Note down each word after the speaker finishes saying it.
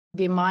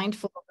be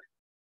mindful.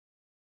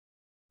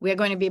 We're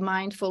going to be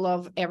mindful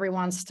of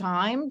everyone's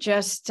time.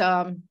 Just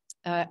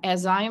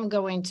as I am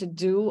going to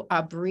do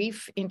a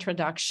brief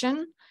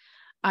introduction,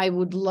 I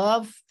would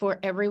love for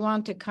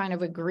everyone to kind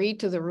of agree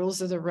to the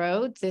rules of the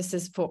road. This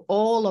is for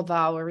all of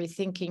our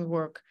Rethinking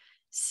Work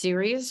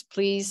series.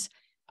 Please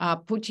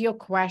put your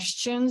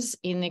questions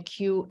in the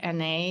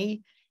Q&A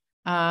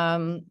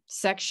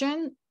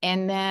section,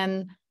 and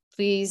then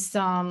please,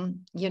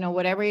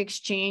 whatever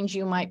exchange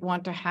you might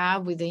want to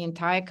have with the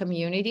entire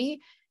community,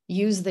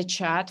 use the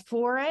chat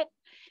for it.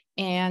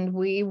 And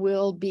we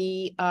will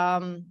be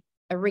a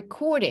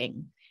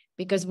recording,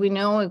 because we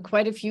know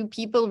quite a few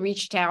people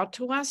reached out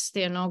to us.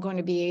 They're not going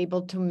to be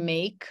able to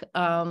make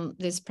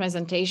this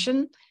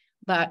presentation,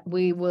 but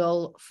we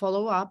will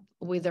follow up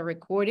with a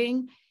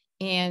recording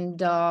and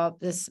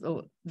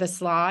the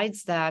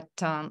slides that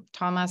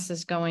Tomas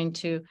is going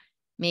to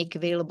make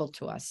available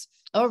to us.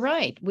 All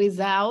right,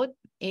 without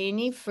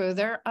any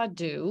further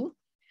ado,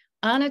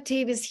 Anna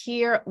Tavis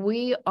here.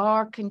 We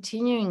are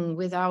continuing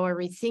with our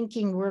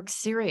Rethinking Work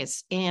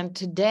series, and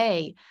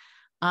today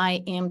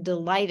I am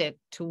delighted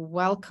to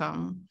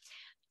welcome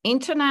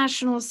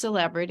international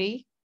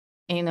celebrity,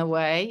 in a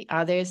way.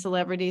 Are there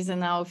celebrities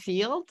in our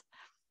field?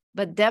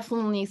 But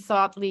definitely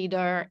thought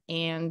leader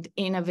and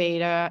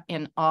innovator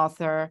and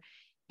author,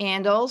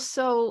 and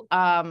also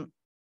a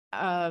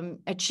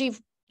chief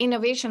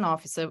innovation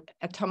officer.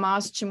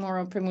 Tomas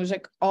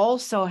Chamorro-Premuzic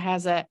also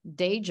has a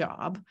day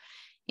job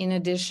in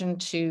addition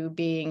to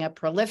being a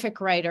prolific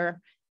writer,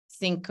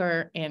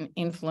 thinker, and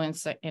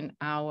influencer in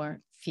our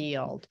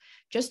field.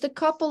 Just a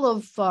couple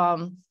of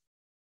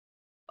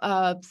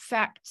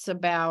facts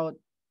about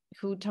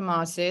who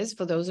Tomas is,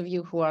 for those of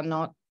you who are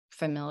not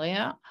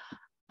familiar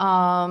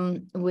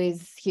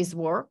with his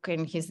work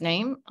and his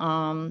name.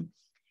 Dr.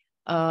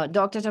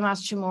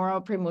 Tomas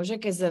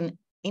Chamorro-Premuzic is an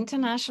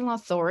international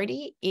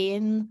authority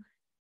in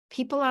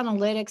people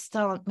analytics,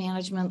 talent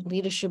management,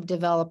 leadership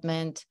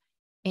development,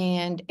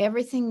 and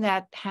everything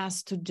that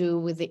has to do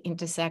with the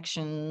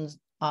intersections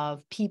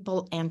of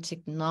people and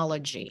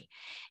technology.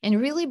 And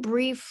really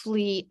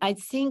briefly, I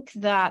think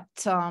that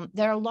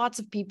there are lots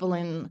of people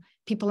in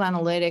people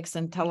analytics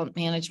and talent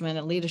management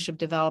and leadership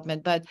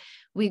development, but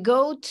we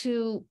go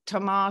to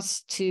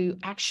Tomas to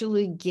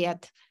actually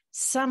get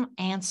some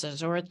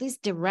answers, or at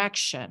least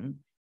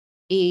direction,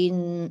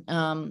 in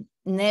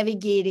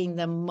navigating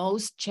the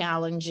most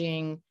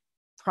challenging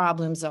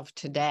problems of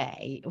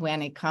today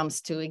when it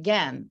comes to,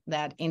 again,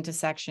 that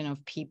intersection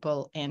of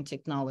people and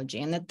technology.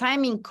 And the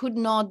timing could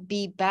not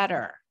be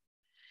better,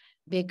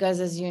 because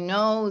as you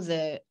know,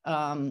 the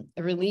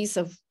release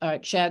of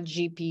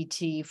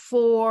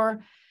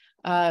ChatGPT-4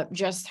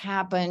 just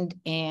happened,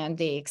 and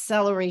the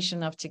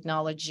acceleration of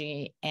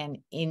technology and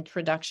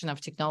introduction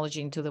of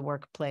technology into the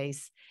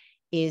workplace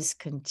is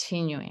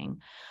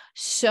continuing.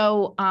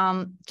 So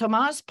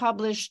Tomas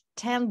published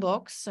 10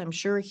 books. I'm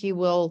sure he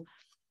will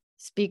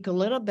speak a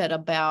little bit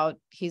about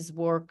his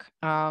work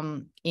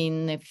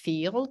in the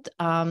field,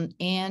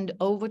 and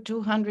over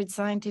 200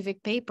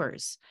 scientific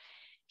papers.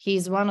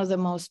 He's one of the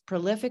most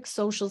prolific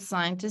social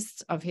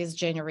scientists of his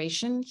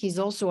generation. He's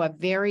also a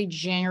very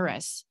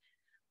generous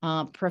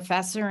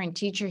professor and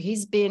teacher.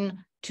 He's been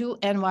to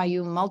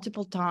NYU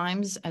multiple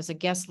times as a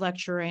guest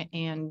lecturer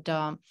and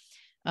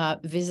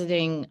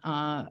visiting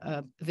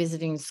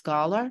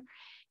scholar.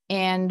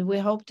 And we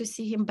hope to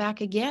see him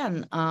back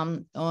again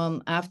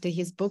after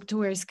his book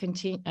tour is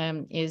completed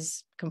and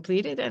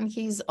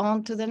he's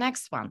on to the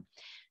next one.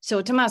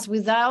 So Tomas,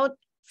 without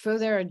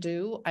further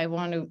ado, I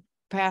want to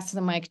pass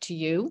the mic to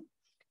you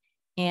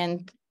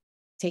and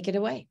take it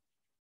away.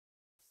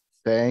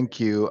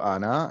 Thank you,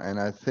 Anna. And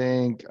I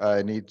think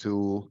I need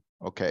to,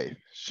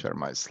 share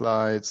my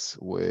slides,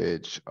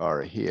 which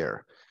are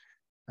here.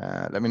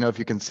 Let me know if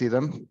you can see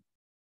them.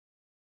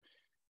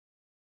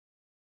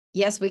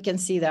 Yes, we can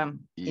see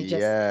them.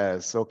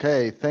 Yes.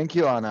 Okay. Thank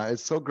you, Anna.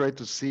 It's so great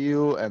to see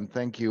you. And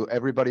thank you,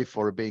 everybody,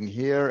 for being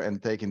here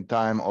and taking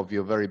time of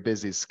your very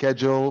busy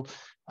schedule.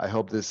 I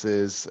hope this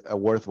is a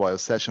worthwhile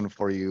session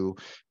for you.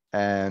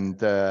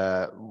 And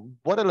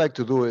what I'd like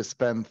to do is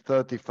spend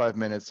 35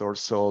 minutes or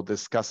so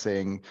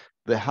discussing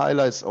the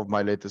highlights of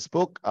my latest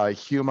book,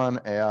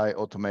 Human AI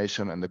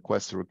Automation and the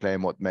Quest to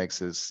Reclaim What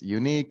Makes Us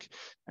Unique,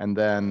 and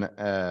then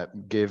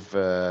give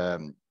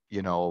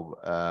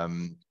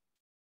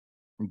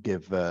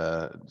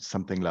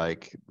something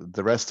like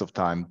the rest of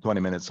time, 20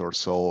 minutes or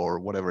so, or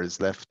whatever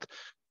is left,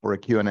 for a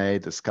Q&A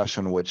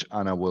discussion, which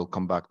Anna will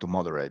come back to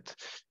moderate.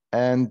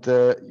 And,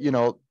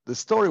 the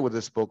story with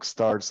this book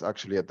starts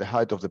actually at the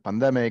height of the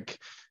pandemic,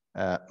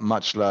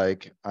 much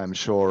like I'm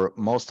sure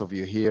most of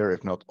you here,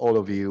 if not all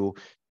of you,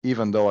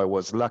 even though I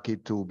was lucky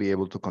to be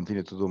able to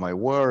continue to do my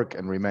work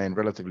and remain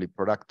relatively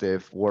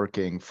productive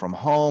working from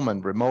home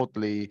and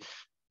remotely,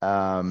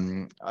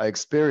 I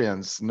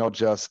experienced not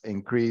just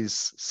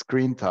increased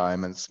screen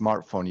time and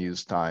smartphone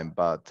use time,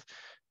 but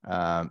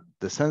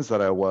The sense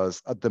that I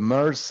was at the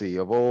mercy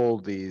of all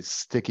these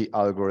sticky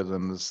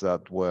algorithms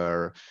that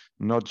were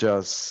not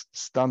just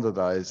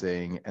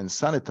standardizing and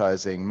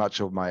sanitizing much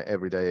of my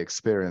everyday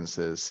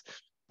experiences,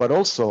 but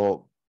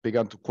also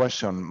began to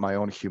question my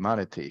own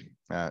humanity.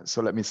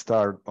 So let me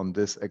start on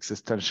this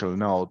existential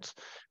note.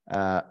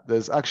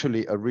 There's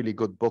actually a really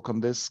good book on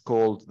this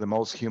called The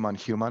Most Human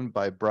Human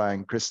by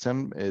Brian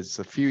Christian. It's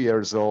a few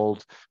years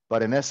old,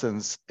 but in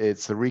essence,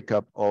 it's a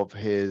recap of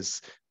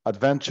his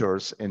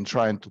adventures in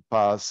trying to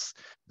pass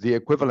the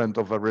equivalent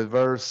of a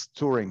reverse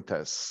Turing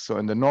test. So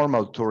in the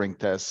normal Turing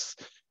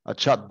test, a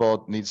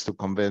chatbot needs to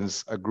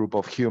convince a group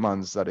of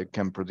humans that it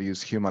can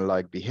produce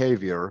human-like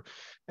behavior.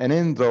 And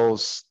in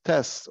those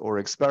tests or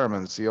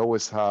experiments, you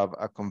always have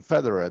a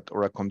confederate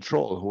or a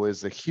control who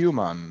is a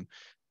human,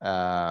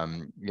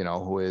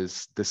 who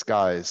is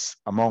disguised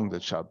among the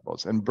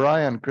chatbots. And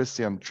Brian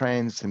Christian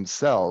trains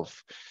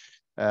himself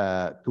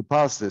to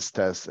pass this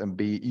test and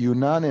be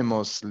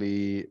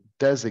unanimously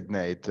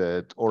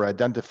designated or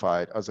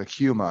identified as a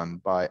human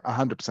by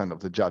 100% of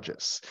the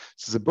judges.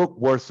 This is a book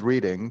worth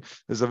reading.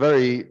 There's a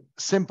very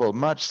simple,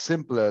 much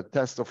simpler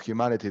test of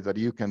humanity that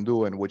you can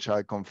do, in which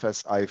I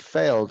confess I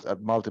failed at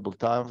multiple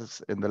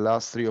times in the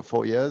last 3 or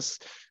 4 years.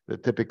 The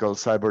typical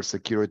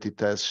cybersecurity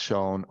test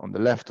shown on the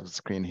left of the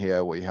screen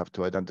here, where you have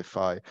to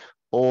identify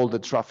all the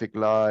traffic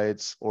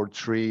lights or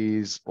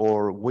trees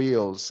or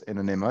wheels in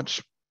an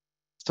image.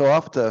 So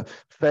after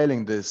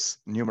failing this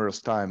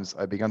numerous times,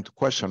 I began to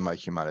question my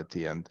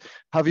humanity. And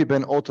have you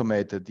been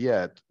automated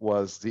yet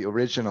was the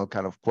original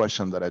kind of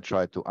question that I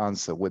tried to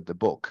answer with the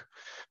book.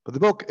 But the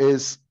book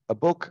is a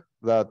book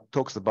that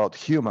talks about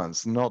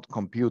humans, not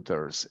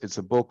computers. It's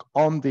a book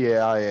on the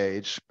AI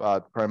age,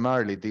 but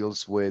primarily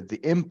deals with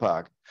the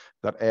impact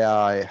that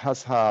AI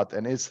has had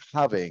and is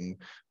having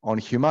on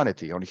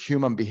humanity, on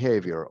human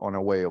behavior, on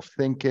a way of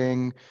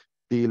thinking,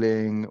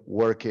 feeling,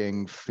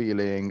 working,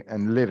 feeling,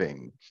 and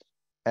living.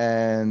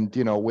 And,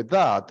 with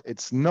that,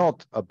 it's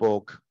not a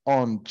book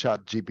on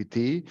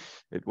ChatGPT.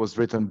 It was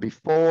written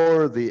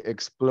before the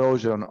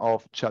explosion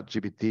of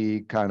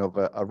ChatGPT kind of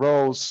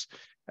arose.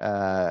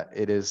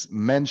 It is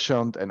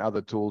mentioned and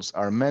other tools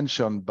are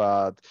mentioned,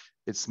 but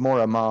it's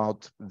more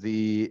about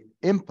the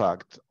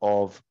impact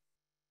of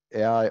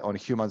AI on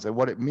humans and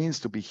what it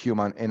means to be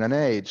human in an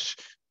age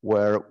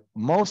where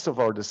most of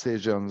our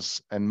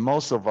decisions and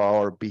most of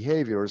our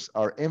behaviors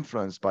are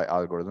influenced by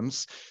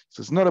algorithms.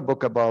 So it's not a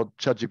book about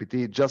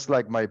ChatGPT, just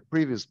like my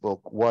previous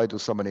book, Why Do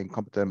So Many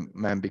Incompetent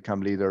Men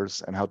Become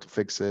Leaders and How to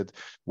Fix It,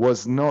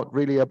 was not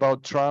really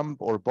about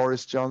Trump or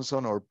Boris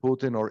Johnson or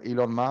Putin or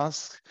Elon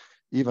Musk,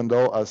 even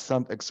though, as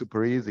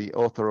Saint-Exupéry, the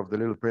author of The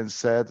Little Prince,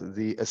 said,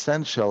 the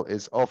essential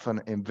is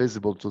often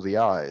invisible to the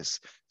eyes.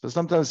 So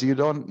sometimes you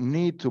don't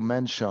need to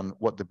mention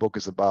what the book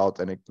is about,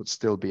 and it could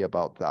still be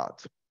about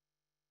that.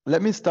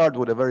 Let me start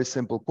with a very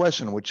simple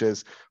question, which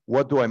is,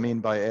 what do I mean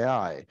by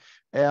AI?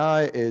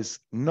 AI is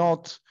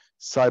not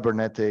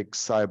cybernetic,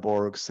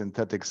 cyborg,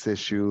 synthetic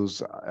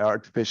tissues,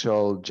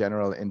 artificial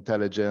general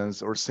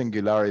intelligence, or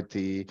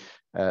singularity,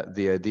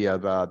 the idea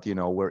that,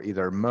 we're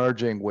either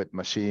merging with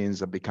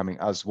machines and becoming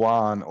as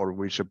one, or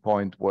reach a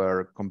point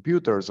where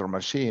computers or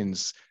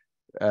machines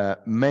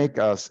make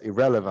us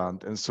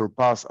irrelevant and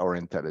surpass our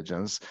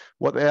intelligence.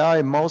 What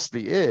AI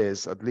mostly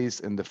is, at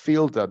least in the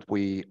field that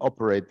we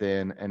operate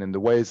in and in the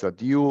ways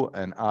that you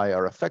and I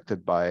are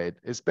affected by it,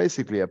 is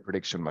basically a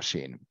prediction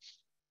machine.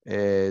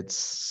 It's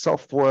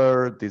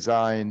software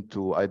designed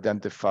to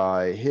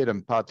identify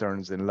hidden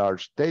patterns in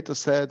large data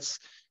sets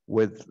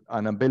with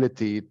an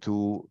ability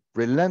to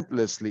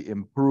relentlessly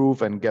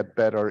improve and get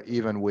better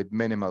even with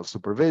minimal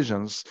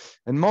supervisions.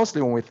 And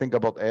mostly when we think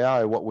about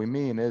AI, what we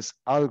mean is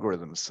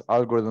algorithms.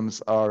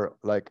 Algorithms are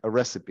like a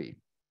recipe.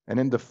 And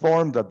in the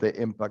form that they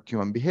impact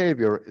human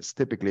behavior, it's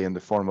typically in the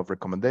form of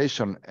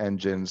recommendation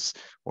engines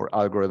or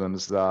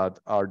algorithms that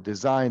are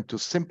designed to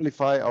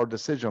simplify our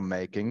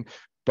decision-making,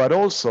 but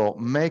also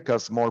make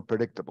us more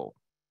predictable.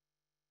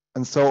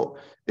 And so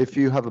if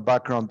you have a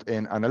background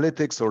in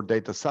analytics or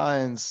data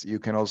science, you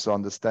can also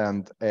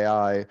understand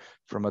AI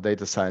from a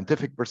data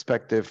scientific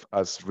perspective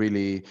as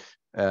really,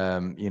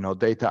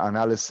 data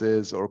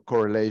analysis or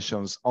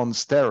correlations on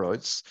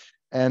steroids.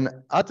 And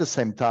at the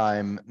same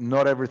time,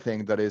 not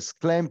everything that is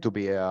claimed to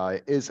be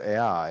AI is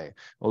AI,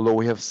 although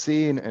we have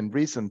seen in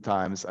recent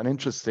times an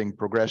interesting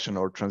progression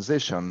or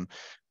transition.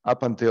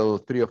 Up until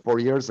 3 or 4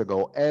 years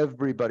ago,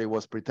 everybody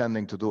was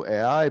pretending to do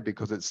AI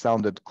because it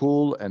sounded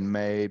cool and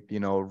may,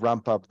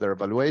 ramp up their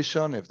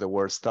valuation if there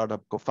were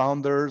startup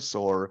co-founders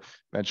or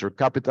venture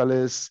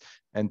capitalists.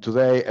 And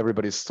today,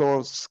 everybody's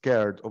so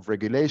scared of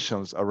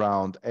regulations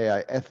around AI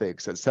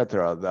ethics, et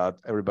cetera, that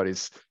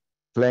everybody's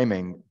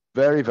claiming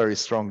very, very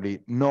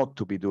strongly not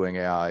to be doing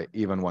AI,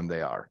 even when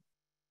they are.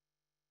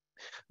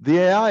 The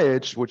AI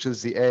age, which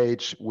is the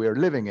age we're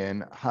living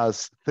in,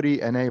 has 3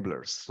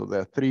 enablers. So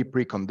there are 3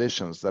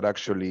 preconditions that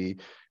actually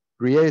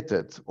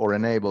created or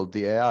enabled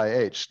the AI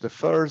age. The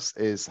first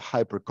is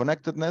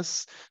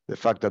hyperconnectedness, the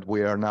fact that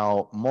we are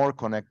now more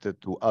connected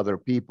to other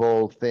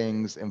people,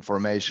 things,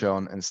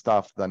 information, and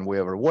stuff than we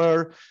ever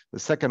were. The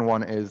second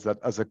one is that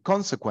as a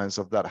consequence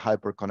of that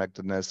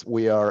hyperconnectedness,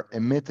 we are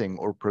emitting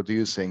or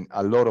producing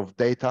a lot of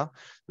data.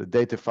 The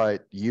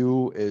datafied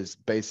you is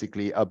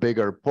basically a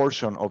bigger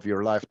portion of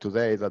your life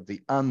today than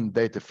the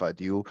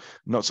undatafied you.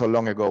 Not so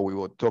long ago, we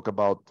would talk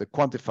about the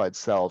quantified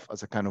self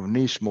as a kind of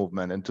niche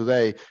movement. And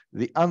today,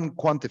 the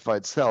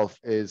unquantified self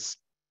is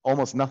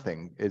almost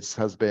nothing. It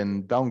has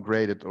been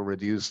downgraded or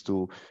reduced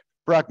to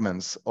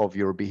fragments of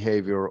your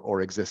behavior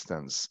or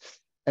existence.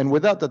 And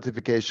with that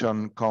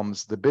datification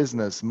comes the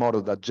business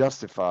model that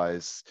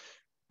justifies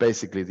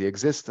basically the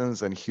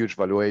existence and huge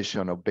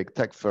valuation of big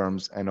tech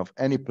firms and of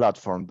any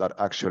platform that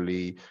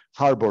actually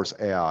harbors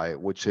AI,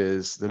 which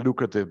is the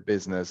lucrative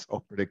business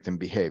of predicting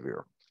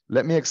behavior.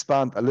 Let me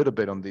expand a little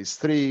bit on these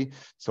three.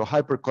 So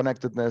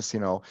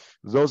hyperconnectedness,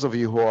 those of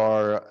you who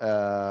are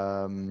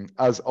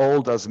as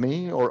old as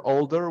me or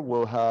older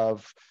will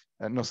have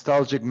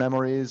nostalgic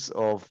memories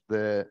of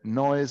the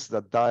noise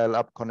that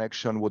dial-up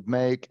connection would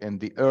make in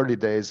the early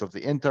days of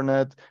the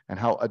internet and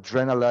how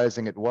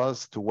adrenalizing it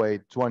was to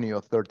wait 20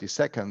 or 30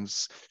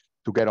 seconds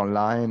to get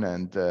online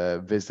and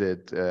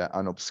visit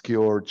an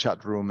obscure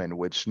chat room in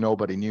which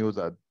nobody knew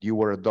that you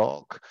were a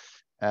dog.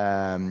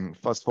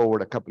 Fast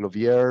forward a couple of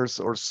years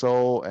or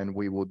so, and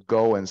we would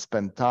go and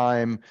spend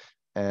time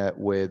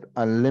with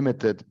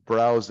unlimited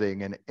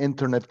browsing in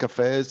internet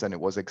cafes, and it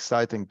was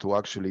exciting to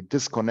actually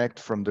disconnect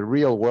from the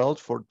real world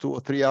for 2 or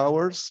 3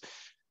 hours.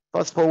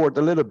 Fast forward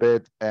a little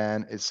bit,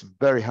 and it's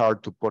very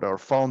hard to put our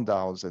phone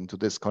down and to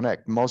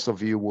disconnect. Most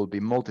of you will be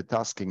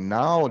multitasking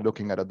now,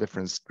 looking at a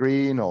different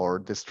screen or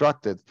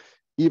distracted,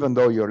 even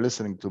though you're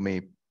listening to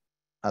me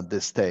at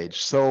this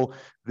stage. So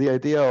the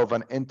idea of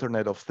an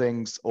Internet of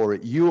Things or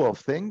you of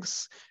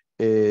things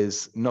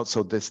is not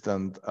so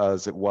distant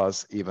as it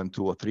was even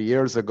 2 or 3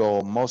 years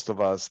ago. Most of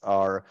us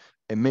are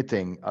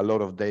emitting a lot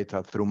of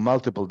data through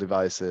multiple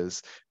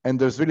devices. And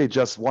there's really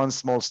just one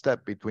small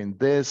step between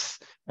this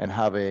and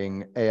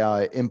having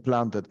AI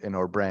implanted in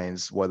our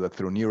brains, whether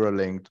through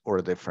Neuralink or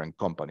a different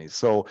company.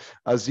 So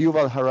as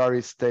Yuval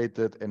Harari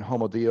stated in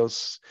Homo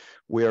Deus,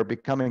 we are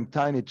becoming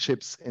tiny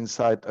chips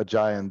inside a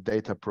giant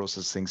data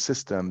processing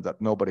system that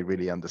nobody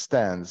really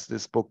understands.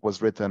 This book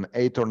was written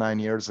 8 or 9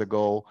 years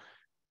ago.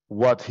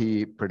 What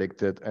he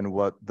predicted and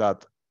what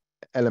that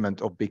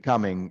element of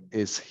becoming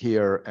is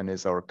here and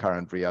is our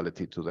current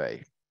reality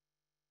today.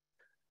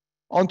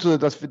 Onto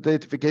the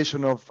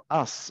datification of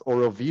us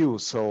or of you.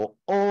 So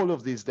all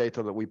of these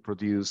data that we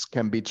produce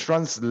can be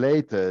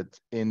translated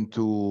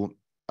into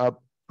a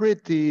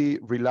pretty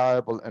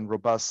reliable and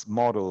robust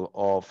model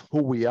of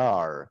who we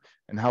are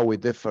and how we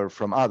differ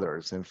from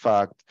others. In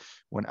fact,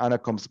 when Anna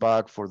comes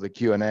back for the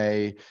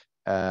Q&A,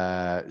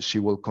 she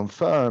will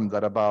confirm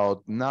that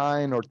about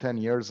 9 or 10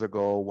 years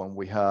ago, when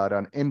we had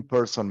an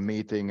in-person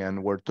meeting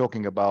and we're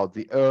talking about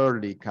the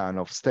early kind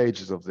of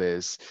stages of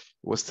this,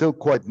 it was still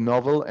quite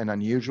novel and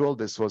unusual.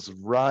 This was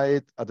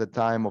right at the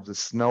time of the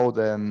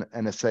Snowden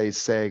NSA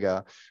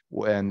saga,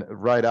 when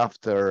right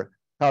after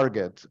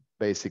Target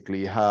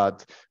basically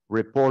had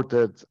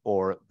reported,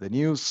 or the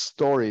news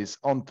stories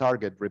on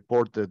Target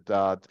reported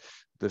that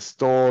the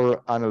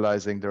store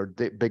analyzing their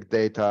big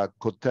data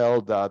could tell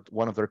that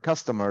one of their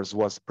customers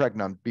was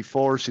pregnant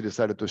before she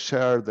decided to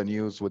share the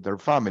news with their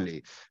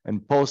family,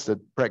 and posted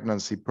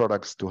pregnancy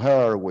products to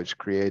her, which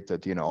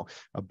created,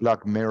 a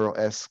Black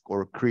Mirror-esque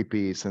or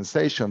creepy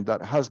sensation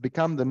that has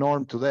become the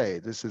norm today.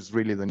 This is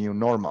really the new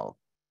normal.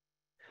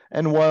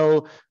 And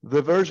while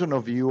the version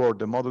of you or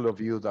the model of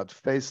you that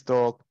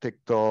Facebook,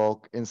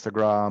 TikTok,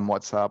 Instagram,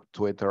 WhatsApp,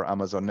 Twitter,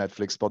 Amazon,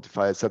 Netflix,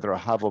 Spotify, etc.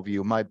 have of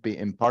you might be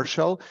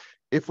impartial,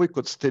 if we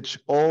could stitch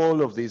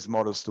all of these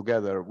models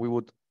together, we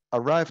would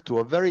arrive to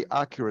a very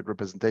accurate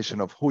representation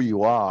of who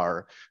you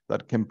are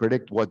that can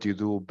predict what you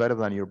do better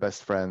than your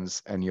best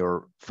friends and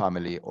your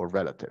family or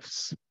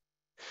relatives.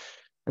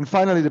 And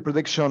finally, the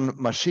prediction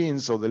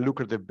machines, or the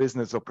lucrative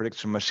business of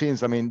prediction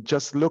machines. I mean,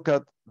 just look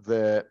at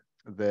the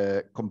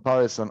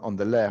comparison on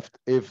the left.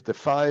 If the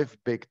 5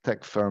 big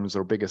tech firms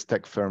or biggest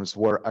tech firms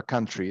were a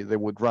country, they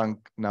would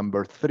rank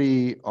number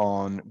 3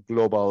 on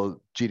global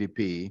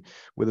GDP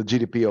with a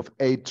GDP of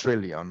 8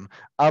 trillion.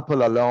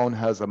 Apple alone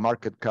has a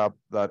market cap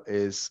that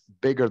is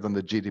bigger than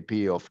the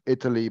GDP of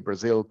Italy,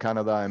 Brazil,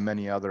 Canada, and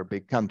many other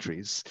big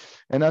countries.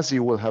 And as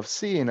you will have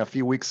seen a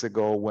few weeks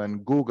ago, when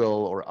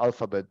Google or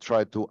Alphabet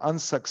tried to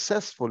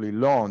unsuccessfully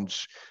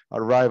launch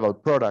a rival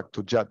product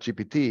to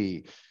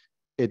ChatGPT,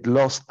 it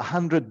lost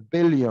 $100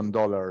 billion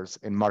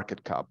in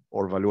market cap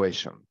or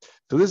valuation.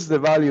 So this is the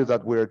value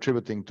that we're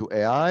attributing to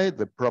AI,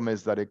 the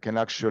promise that it can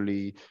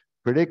actually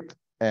predict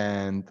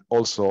and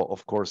also,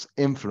 of course,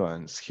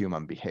 influence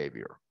human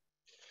behavior.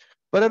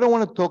 But I don't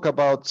want to talk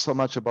so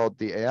much about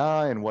the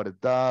AI and what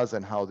it does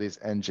and how these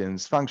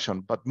engines function,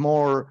 but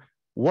more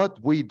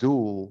what we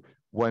do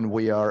when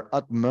we are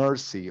at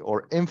mercy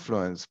or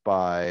influenced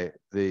by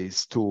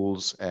these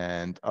tools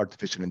and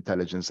artificial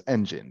intelligence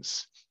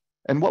engines.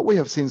 And what we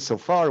have seen so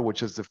far,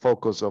 which is the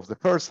focus of the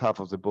first half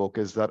of the book,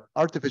 is that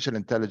artificial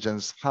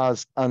intelligence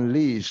has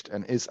unleashed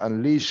and is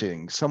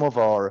unleashing some of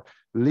our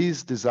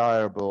least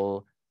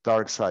desirable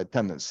dark side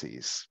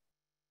tendencies.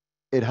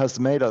 It has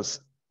made us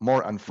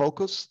more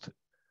unfocused,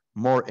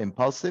 more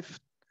impulsive,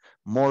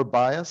 more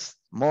biased,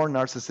 more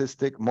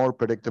narcissistic, more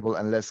predictable,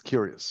 and less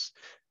curious.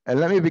 And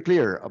let me be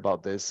clear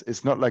about this.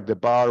 It's not like the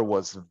bar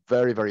was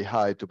very, very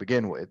high to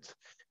begin with.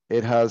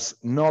 It has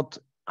not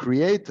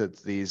created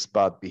these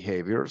bad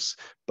behaviors,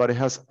 but it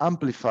has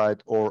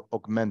amplified or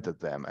augmented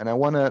them. And I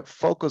want to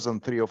focus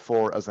on 3 or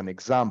 4 as an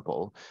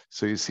example,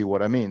 so you see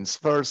what I mean.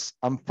 First,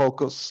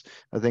 unfocus.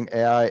 I think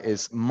AI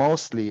is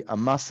mostly a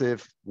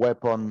massive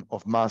weapon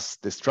of mass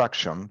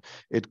distraction.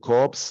 It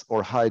co-opts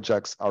or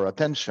hijacks our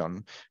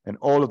attention, and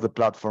all of the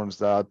platforms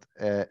that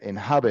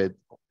inhabit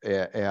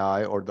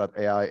AI or that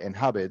AI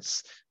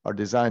inhabits are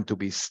designed to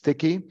be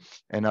sticky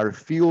and are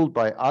fueled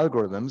by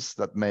algorithms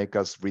that make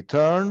us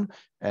return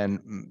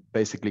and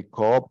basically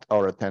co-opt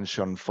our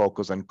attention,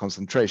 focus, and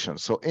concentration.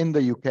 So in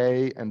the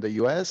UK and the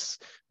US,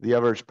 the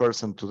average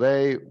person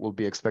today will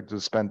be expected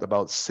to spend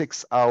about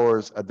 6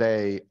 hours a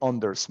day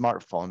on their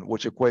smartphone,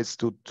 which equates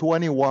to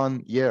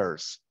 21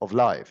 years of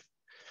life.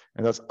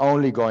 And that's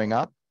only going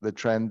up. The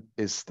trend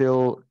is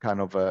still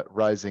kind of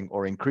rising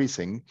or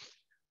increasing.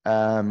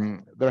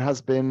 There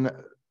has been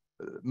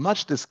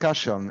much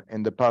discussion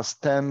in the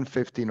past 10,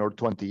 15, or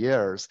 20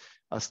 years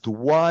as to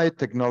why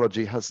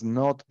technology has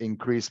not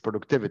increased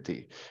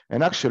productivity.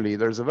 And actually,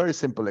 there's a very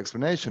simple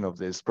explanation of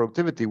this.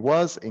 Productivity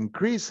was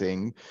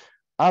increasing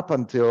up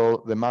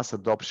until the mass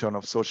adoption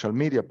of social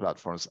media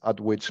platforms, at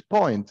which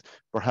point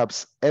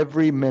perhaps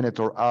every minute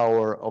or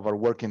hour of our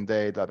working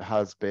day that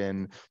has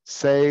been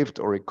saved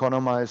or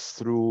economized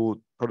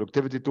through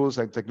productivity tools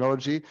and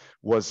technology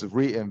was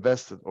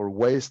reinvested or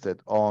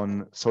wasted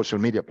on social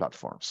media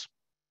platforms.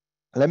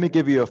 Let me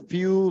give you a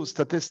few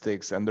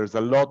statistics, and there's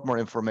a lot more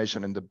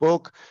information in the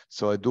book,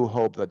 so I do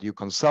hope that you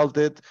consult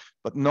it.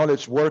 But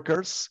knowledge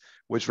workers,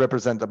 which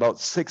represent about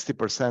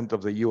 60%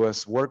 of the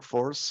US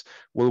workforce,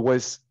 will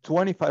waste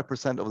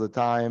 25% of the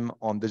time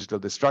on digital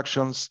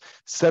distractions.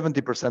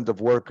 70%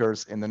 of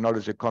workers in the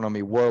knowledge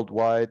economy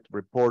worldwide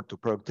report to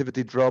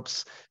productivity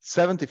drops.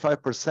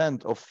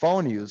 75% of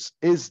phone use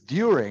is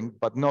during,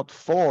 but not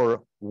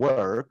for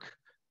work,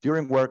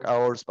 during work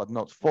hours, but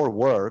not for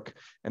work.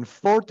 And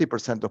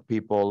 40% of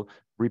people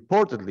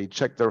reportedly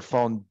check their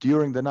phone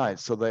during the night.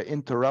 So they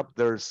interrupt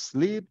their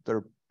sleep,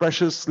 their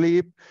precious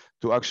sleep,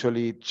 to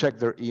actually check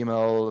their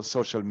email,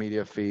 social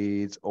media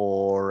feeds,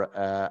 or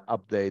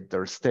update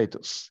their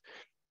status.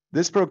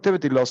 This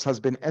productivity loss has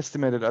been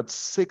estimated at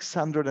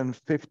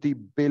 $650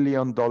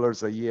 billion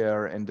a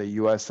year in the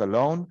US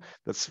alone.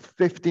 That's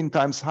 15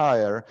 times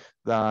higher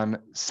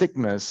than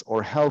sickness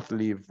or health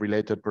leave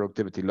related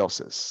productivity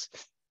losses.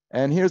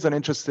 And here's an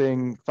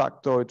interesting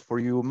factoid for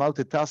you.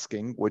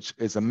 Multitasking, which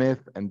is a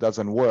myth and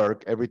doesn't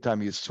work, every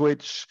time you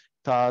switch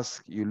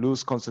task, you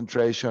lose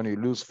concentration, you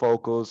lose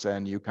focus,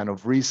 and you kind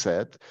of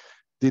reset,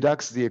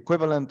 deducts the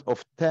equivalent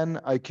of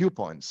 10 IQ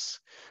points,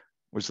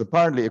 which is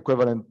apparently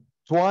equivalent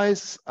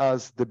twice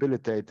as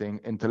debilitating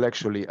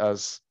intellectually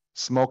as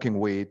smoking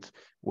weed,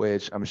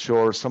 which I'm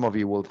sure some of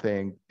you will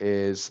think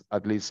is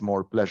at least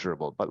more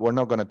pleasurable. But we're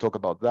not going to talk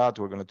about that.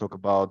 We're going to talk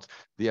about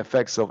the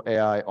effects of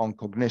AI on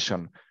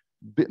cognition.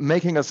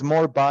 Making us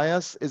more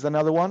biased is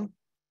another one.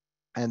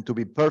 And to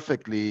be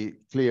perfectly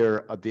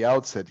clear at the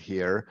outset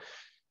here,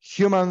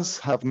 humans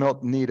have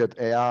not needed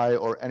AI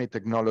or any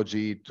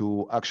technology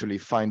to actually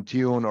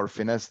fine-tune or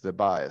finesse the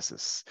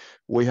biases.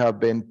 We have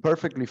been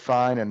perfectly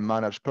fine and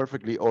managed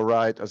perfectly all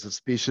right as a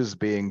species,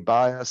 being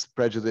biased,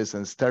 prejudiced,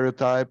 and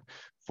stereotyped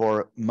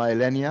for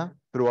millennia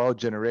throughout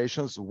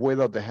generations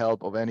without the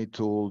help of any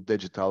tool,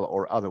 digital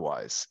or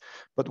otherwise.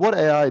 But what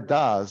AI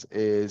does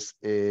is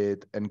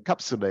it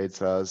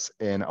encapsulates us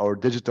in our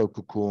digital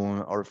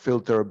cocoon, our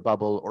filter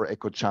bubble or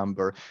echo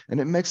chamber, and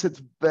it makes it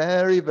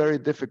very, very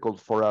difficult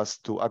for us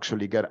to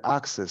actually get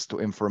access to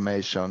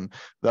information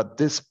that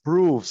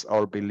disproves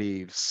our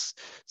beliefs.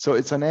 So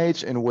it's an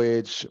age in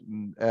which,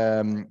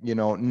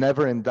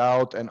 never in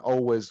doubt and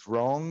always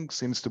wrong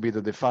seems to be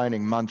the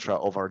defining mantra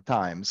of our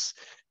times.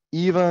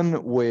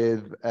 Even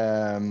with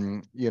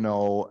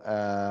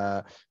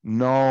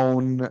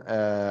known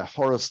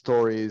horror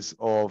stories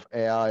of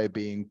AI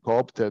being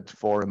co-opted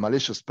for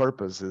malicious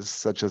purposes,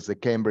 such as the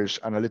Cambridge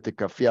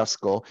Analytica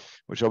fiasco,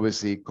 which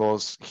obviously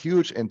caused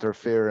huge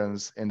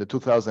interference in the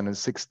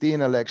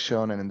 2016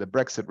 election and in the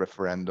Brexit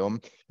referendum,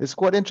 it's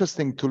quite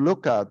interesting to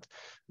look at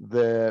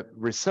the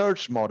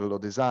research model or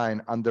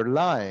design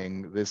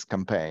underlying this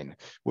campaign,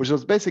 which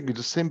was basically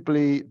to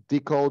simply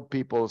decode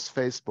people's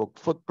Facebook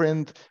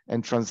footprint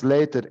and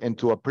translate it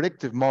into a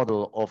predictive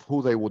model of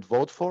who they would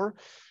vote for,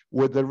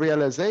 with the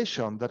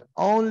realization that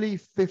only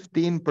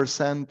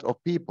 15%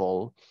 of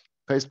people,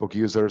 Facebook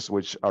users,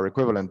 which are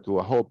equivalent to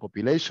a whole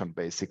population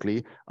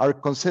basically, are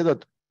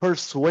considered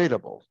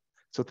persuadable.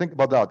 So think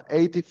about that.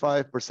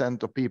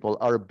 85% of people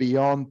are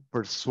beyond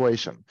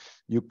persuasion.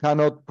 You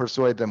cannot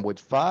persuade them with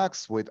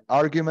facts, with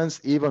arguments,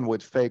 even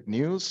with fake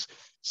news.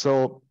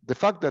 So the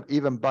fact that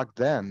even back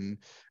then,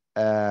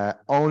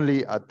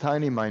 only a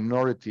tiny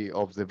minority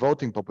of the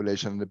voting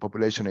population, the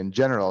population in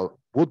general,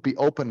 would be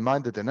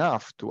open-minded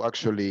enough to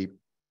actually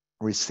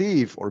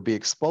receive or be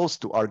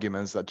exposed to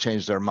arguments that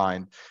change their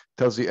mind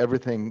tells you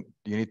everything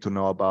you need to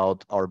know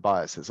about our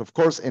biases. Of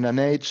course, in an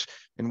age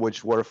in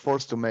which we're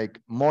forced to make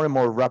more and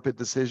more rapid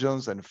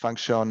decisions and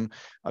function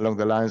along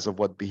the lines of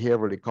what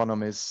behavioral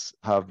economists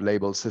have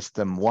labeled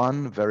system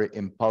one, very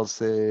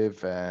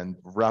impulsive and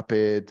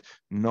rapid,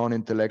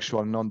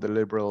 non-intellectual,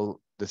 non-deliberate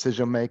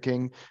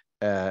decision-making,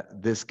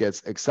 this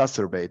gets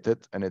exacerbated,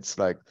 and it's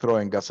like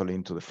throwing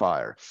gasoline to the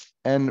fire.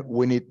 And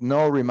we need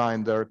no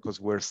reminder, because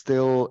we're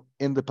still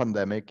in the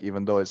pandemic,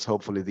 even though it's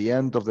hopefully the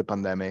end of the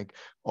pandemic,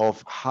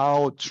 of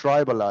how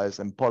tribalized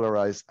and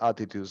polarized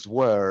attitudes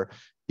were,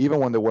 even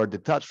when they were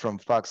detached from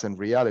facts and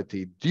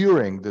reality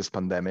during this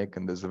pandemic.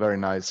 And there's a very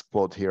nice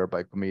quote here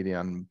by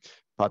comedian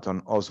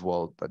Patton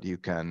Oswalt that you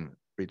can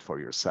read for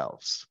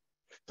yourselves.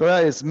 So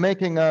that is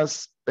making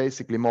us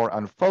basically more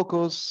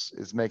unfocused,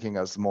 is making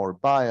us more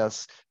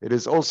biased. It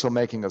is also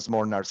making us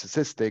more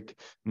narcissistic.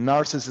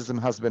 Narcissism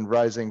has been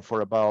rising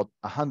for about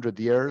 100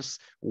 years.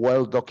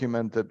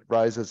 Well-documented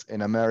rises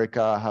in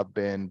America have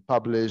been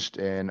published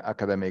in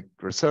academic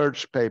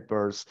research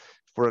papers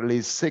for at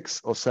least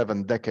 6 or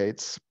 7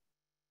 decades.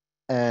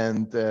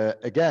 And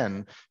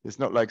again, it's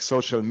not like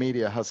social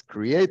media has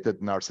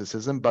created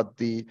narcissism, but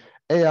the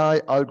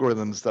AI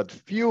algorithms that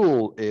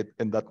fuel it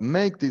and that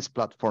make these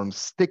platforms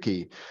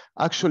sticky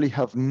actually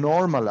have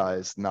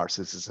normalized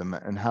narcissism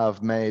and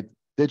have made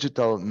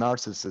digital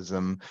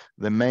narcissism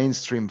the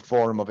mainstream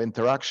form of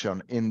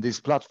interaction in these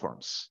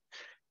platforms.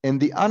 In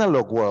the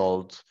analog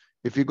world,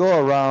 if you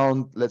go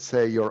around, let's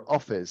say your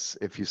office,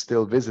 if you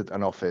still visit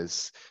an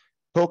office,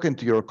 talking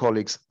to your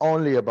colleagues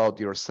only about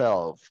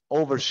yourself,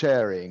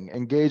 oversharing,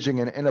 engaging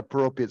in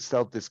inappropriate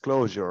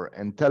self-disclosure,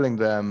 and telling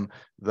them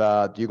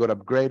that you got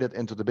upgraded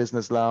into the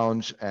business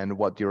lounge and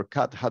what your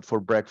cat had for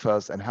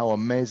breakfast and how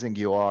amazing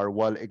you are,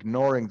 while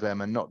ignoring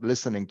them and not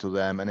listening to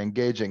them and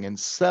engaging in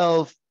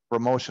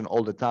self-promotion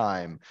all the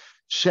time,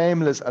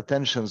 shameless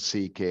attention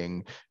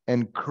seeking,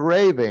 and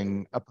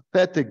craving a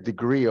pathetic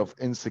degree of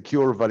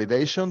insecure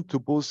validation to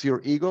boost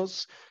your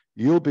egos,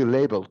 you'll be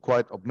labeled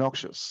quite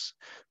obnoxious.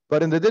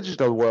 But in the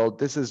digital world,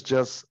 this is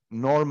just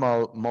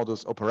normal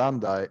modus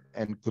operandi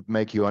and could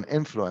make you an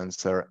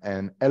influencer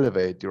and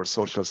elevate your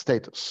social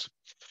status.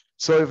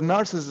 So if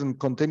narcissism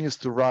continues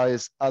to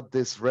rise at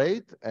this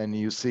rate, and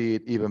you see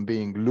it even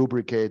being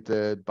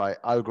lubricated by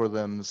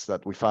algorithms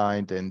that we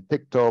find in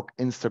TikTok,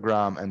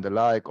 Instagram, and the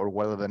like, or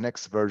whether the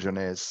next version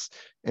is,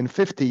 in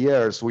 50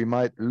 years, we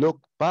might look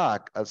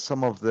back at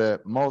some of the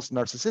most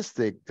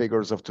narcissistic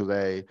figures of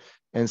today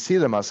and see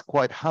them as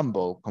quite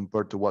humble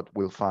compared to what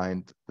we'll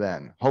find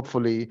then.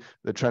 Hopefully,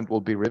 the trend will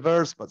be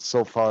reversed, but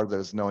so far,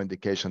 there's no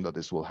indication that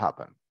this will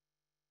happen.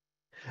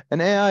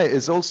 And AI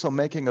is also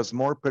making us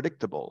more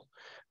predictable.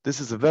 This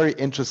is a very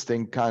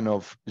interesting kind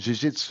of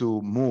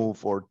jiu-jitsu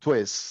move or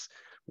twist,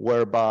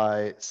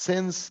 whereby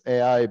since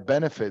AI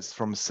benefits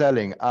from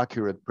selling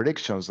accurate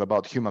predictions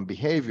about human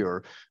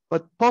behavior,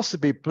 but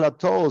possibly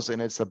plateaus in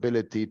its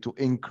ability to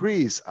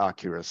increase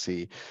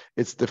accuracy,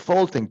 it's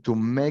defaulting to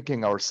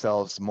making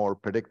ourselves more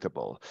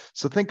predictable.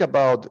 So think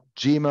about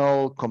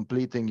Gmail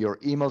completing your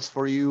emails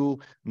for you,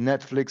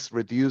 Netflix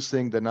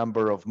reducing the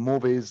number of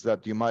movies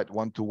that you might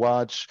want to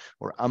watch,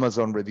 or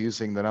Amazon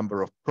reducing the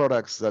number of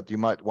products that you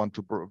might want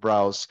to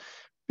browse.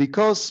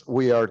 Because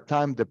we are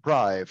time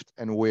deprived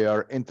and we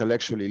are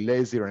intellectually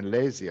lazier and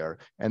lazier,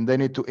 and they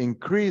need to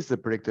increase the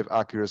predictive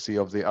accuracy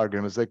of the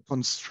algorithms, they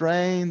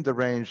constrain the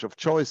range of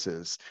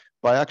choices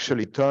by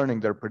actually turning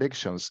their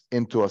predictions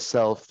into a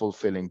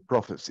self-fulfilling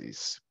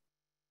prophecies.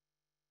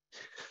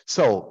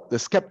 So the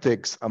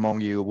skeptics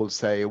among you will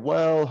say,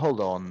 well, hold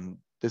on,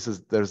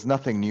 there's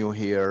nothing new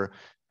here.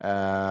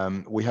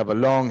 We have a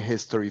long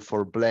history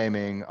for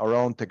blaming our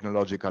own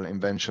technological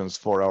inventions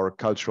for our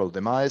cultural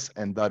demise,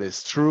 and that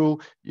is true.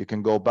 You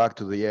can go back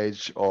to the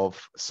age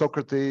of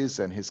Socrates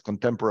and his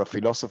contemporary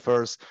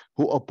philosophers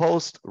who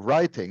opposed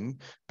writing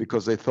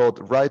because they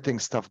thought writing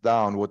stuff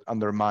down would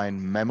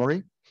undermine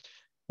memory.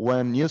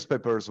 When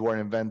newspapers were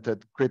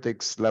invented,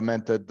 critics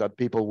lamented that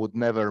people would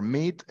never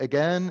meet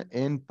again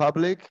in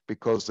public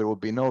because there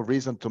would be no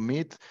reason to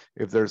meet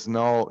if there's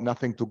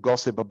nothing to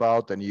gossip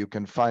about and you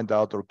can find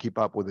out or keep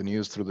up with the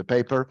news through the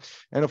paper.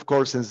 And of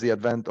course, since the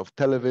advent of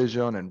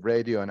television and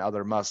radio and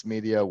other mass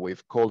media,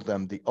 we've called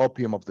them the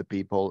opium of the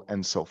people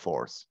and so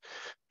forth.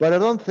 But I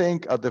don't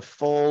think a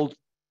default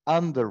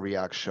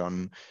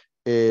underreaction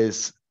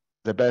is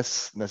the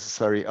best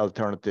necessary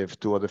alternative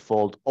to a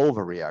default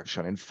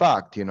overreaction. In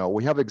fact,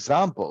 we have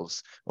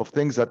examples of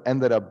things that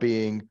ended up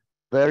being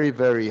very,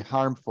 very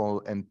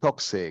harmful and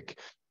toxic,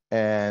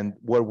 and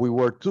where we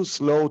were too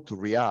slow to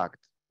react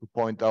to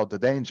point out the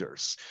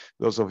dangers.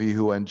 Those of you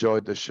who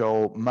enjoyed the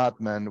show Mad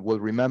Men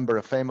will remember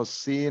a famous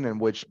scene in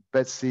which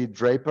Betsy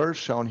Draper,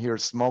 shown here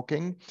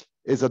smoking,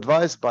 is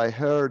advised by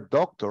her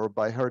doctor,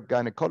 by her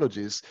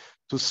gynecologist,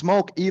 to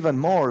smoke even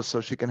more so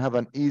she can have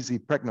an easy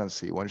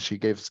pregnancy when she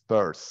gives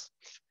birth.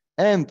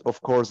 And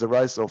of course, the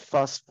rise of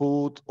fast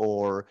food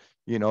or,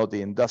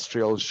 the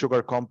industrial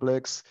sugar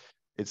complex.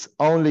 It's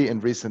only in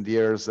recent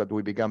years that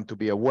we began to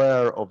be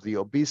aware of the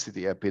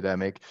obesity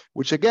epidemic,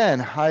 which again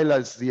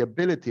highlights the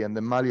ability and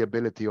the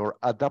malleability or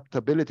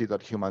adaptability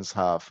that humans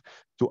have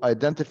to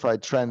identify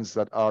trends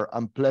that are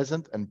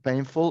unpleasant and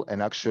painful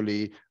and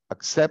actually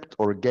accept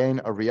or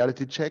gain a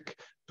reality check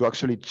to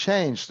actually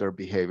change their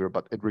behavior.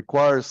 But it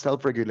requires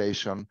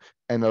self-regulation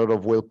and a lot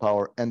of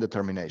willpower and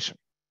determination.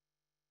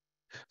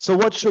 So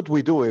what should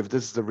we do if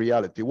this is the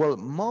reality? Well,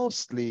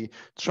 mostly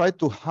try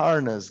to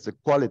harness the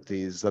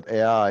qualities that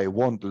AI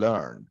won't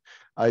learn.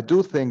 I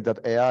do think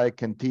that AI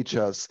can teach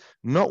us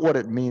not what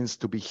it means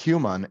to be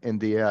human in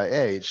the AI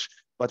age,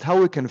 but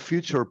how we can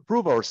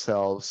future-proof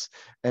ourselves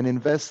and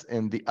invest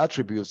in the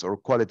attributes or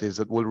qualities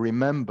that will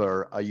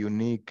remember a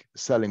unique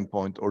selling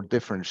point or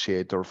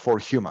differentiator for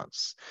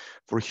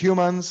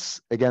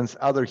humans against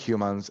other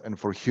humans, and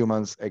for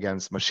humans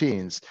against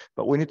machines.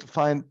 But we need to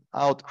find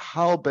out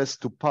how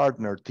best to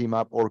partner, team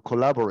up, or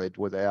collaborate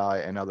with AI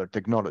and other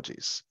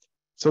technologies.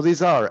 So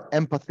these are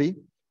empathy,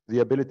 the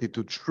ability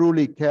to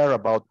truly care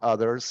about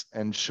others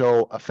and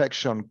show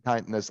affection,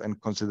 kindness,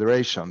 and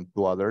consideration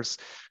to others.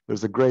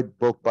 There's a great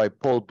book by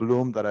Paul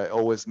Bloom that I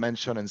always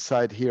mention and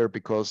cite here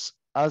because,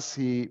 as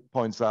he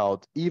points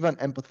out, even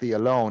empathy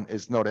alone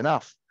is not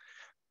enough.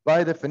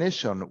 By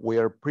definition, we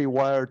are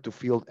pre-wired to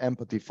feel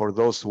empathy for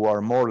those who are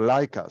more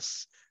like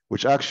us,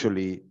 which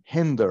actually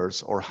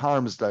hinders or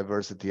harms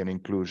diversity and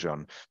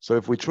inclusion. So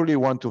if we truly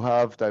want to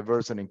have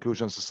diverse and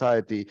inclusion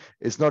society,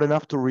 it's not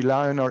enough to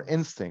rely on our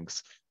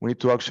instincts. We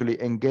need to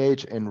actually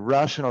engage in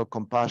rational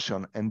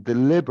compassion and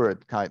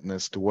deliberate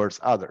kindness towards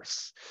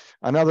others.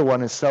 Another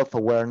one is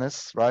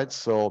self-awareness, right?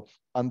 So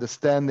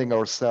understanding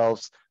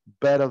ourselves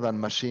better than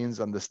machines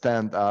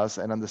understand us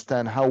and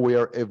understand how we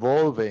are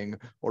evolving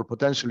or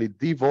potentially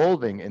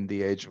devolving in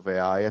the age of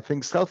AI. I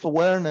think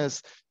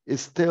self-awareness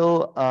is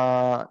still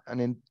an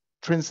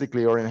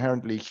intrinsically or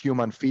inherently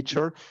human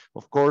feature.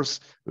 Of course,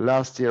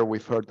 last year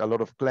we've heard a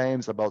lot of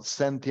claims about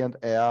sentient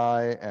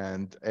AI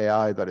and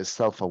AI that is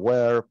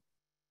self-aware.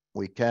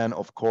 We can,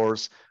 of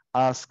course,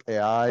 ask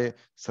AI,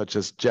 such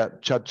as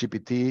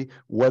ChatGPT,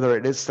 whether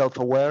it is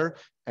self-aware.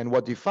 And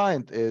what you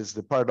find is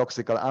the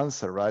paradoxical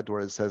answer, right?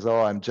 Where it says,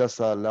 oh, I'm just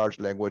a large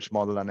language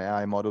model, an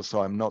AI model,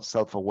 so I'm not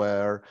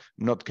self-aware,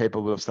 not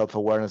capable of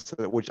self-awareness,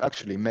 which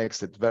actually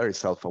makes it very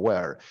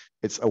self-aware.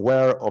 It's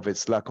aware of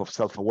its lack of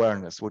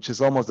self-awareness, which is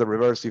almost the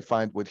reverse you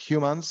find with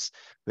humans.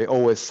 They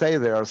always say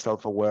they are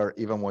self-aware,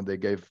 even when they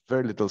gave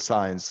very little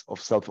signs of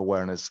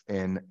self-awareness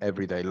in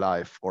everyday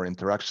life or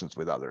interactions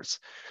with others.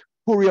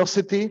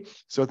 Curiosity.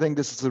 So I think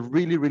this is a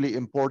really, really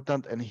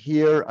important. And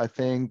here, I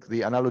think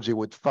the analogy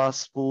with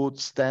fast food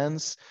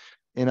stands.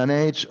 In an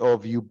age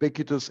of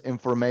ubiquitous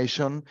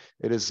information,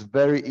 it is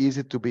very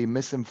easy to be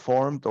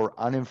misinformed or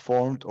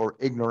uninformed or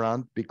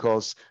ignorant,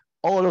 because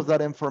all of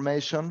that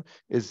information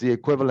is the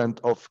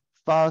equivalent of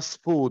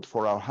fast food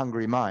for our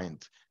hungry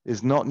mind.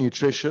 Is not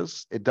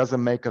nutritious, it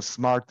doesn't make us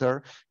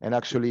smarter, and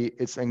actually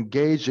it's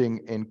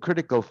engaging in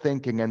critical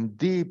thinking and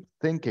deep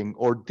thinking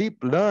or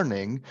deep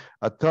learning,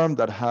 a term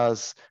that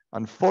has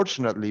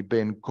unfortunately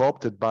been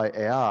co-opted by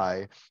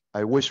AI.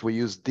 I wish we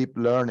used deep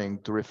learning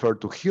to refer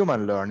to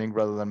human learning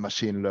rather than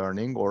machine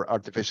learning or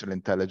artificial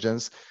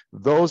intelligence.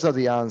 Those are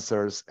the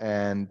answers,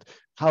 and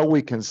how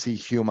we can see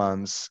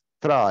humans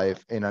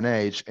thrive in an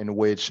age in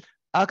which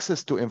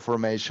access to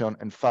information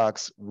and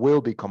facts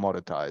will be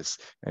commoditized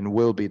and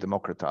will be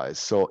democratized.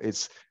 So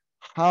it's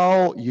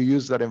how you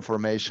use that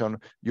information,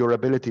 your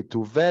ability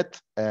to vet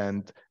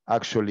and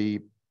actually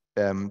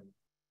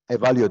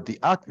evaluate the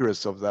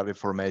accuracy of that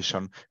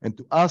information, and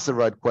to ask the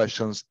right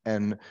questions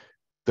and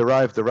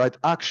derive the right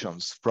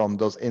actions from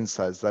those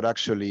insights that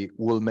actually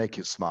will make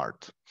you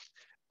smart.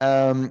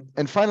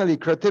 And finally,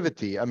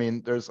 creativity. I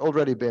mean, there's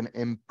already been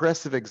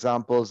impressive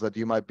examples that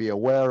you might be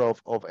aware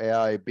of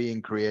AI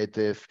being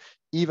creative.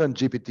 Even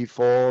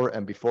GPT-4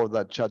 and before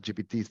that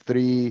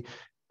ChatGPT-3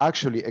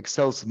 actually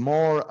excels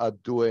more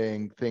at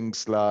doing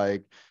things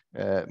like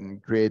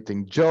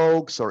creating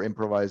jokes or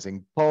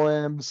improvising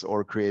poems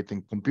or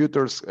creating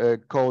computers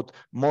code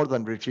more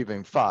than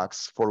retrieving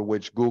facts, for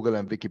which Google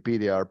and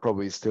Wikipedia are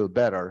probably still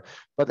better.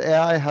 But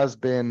AI has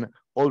been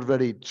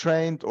already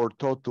trained or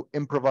taught to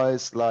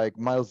improvise like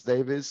Miles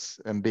Davis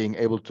and being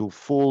able to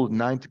fool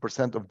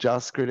 90% of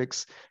jazz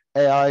critics.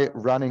 AI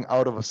running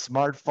out of a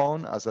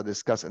smartphone, as I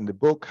discuss in the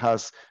book,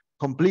 has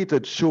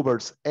completed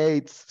Schubert's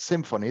 8th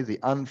symphony, the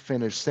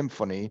unfinished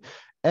symphony,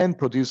 and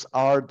produced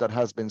art that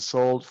has been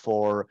sold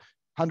for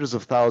hundreds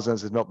of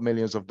thousands, if not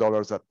millions of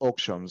dollars at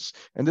auctions.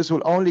 And this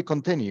will only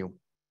continue.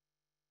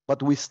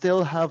 But we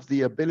still have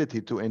the ability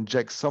to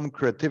inject some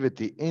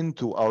creativity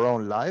into our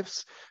own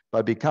lives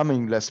by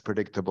becoming less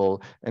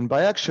predictable and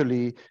by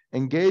actually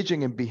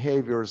engaging in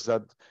behaviors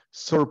that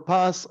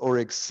surpass or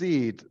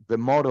exceed the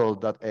model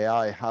that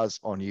AI has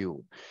on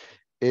you.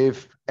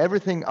 If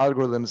everything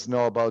algorithms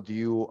know about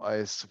you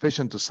is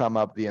sufficient to sum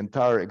up the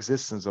entire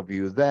existence of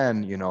you,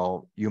 then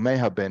you may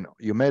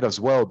as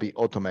well be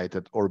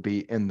automated or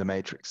be in the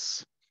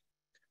matrix.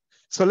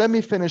 So let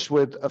me finish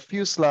with a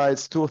few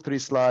slides, 2 or 3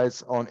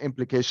 slides on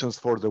implications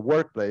for the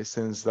workplace,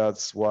 since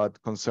that's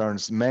what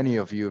concerns many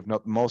of you, if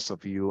not most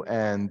of you.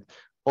 And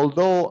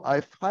although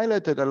I've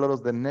highlighted a lot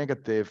of the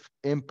negative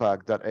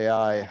impact that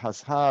AI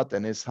has had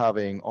and is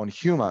having on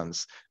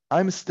humans,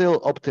 I'm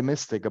still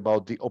optimistic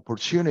about the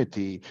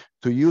opportunity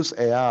to use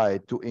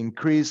AI to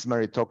increase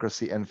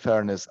meritocracy and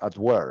fairness at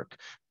work.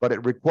 But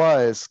it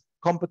requires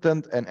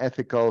competent and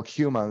ethical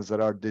humans that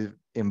are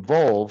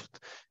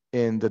involved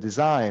in the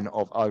design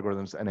of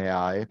algorithms and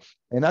AI,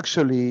 and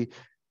actually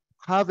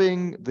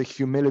having the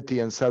humility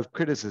and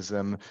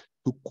self-criticism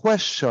to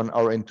question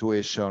our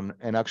intuition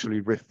and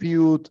actually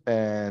refute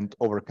and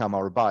overcome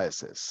our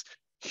biases.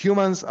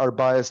 Humans are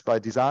biased by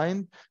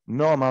design.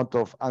 No amount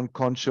of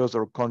unconscious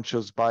or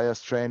conscious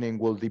bias training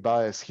will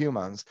debias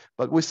humans,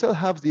 but we still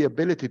have the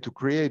ability to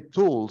create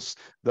tools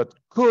that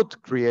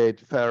could create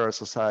fairer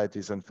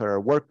societies and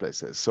fairer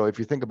workplaces. So if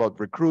you think about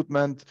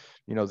recruitment,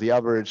 the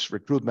average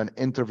recruitment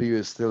interview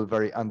is still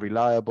very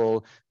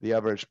unreliable. The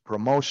average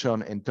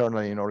promotion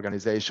internally in an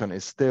organization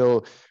is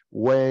still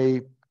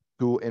way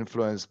too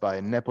influenced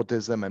by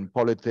nepotism and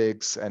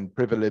politics and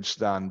privilege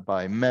than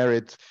by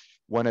merit.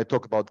 When I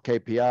talk about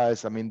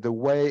KPIs, I mean, the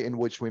way in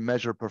which we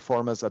measure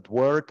performance at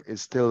work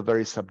is still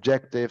very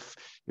subjective.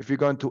 If you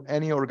go into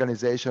any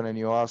organization and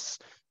you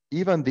ask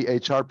even the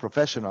HR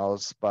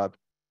professionals, but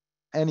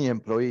any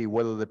employee,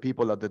 whether the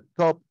people at the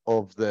top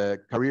of the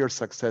career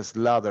success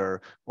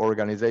ladder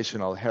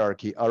organizational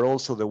hierarchy are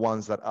also the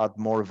ones that add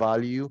more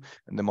value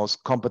and the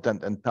most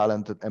competent and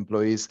talented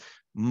employees,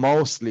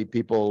 mostly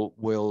people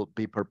will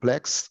be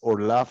perplexed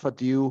or laugh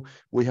at you.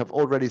 We have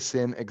already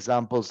seen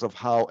examples of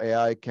how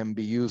AI can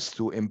be used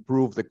to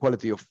improve the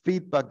quality of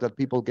feedback that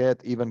people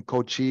get, even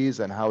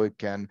coachees, and how it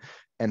can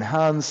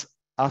enhance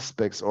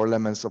aspects or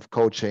elements of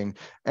coaching.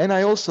 And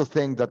I also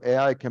think that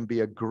AI can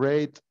be a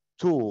great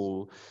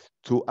tool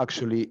to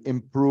actually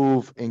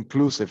improve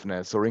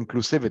inclusiveness or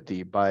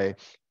inclusivity by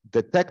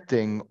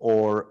detecting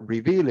or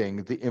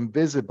revealing the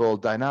invisible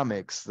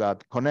dynamics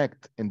that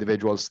connect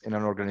individuals in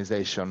an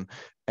organization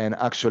and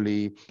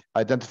actually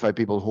identify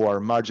people who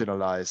are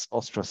marginalized,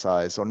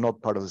 ostracized, or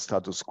not part of the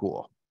status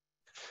quo.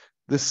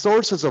 The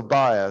sources of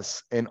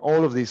bias in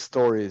all of these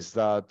stories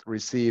that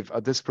receive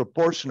a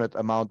disproportionate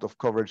amount of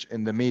coverage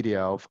in the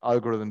media of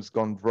algorithms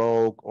gone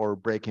rogue or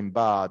breaking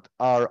bad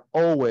are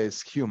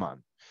always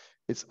human.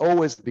 It's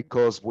always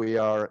because we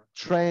are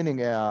training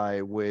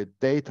AI with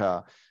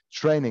data,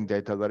 training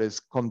data that is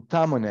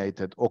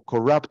contaminated or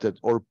corrupted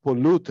or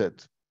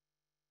polluted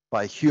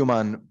by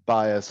human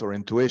bias or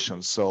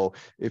intuition. So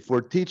if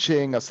we're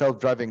teaching a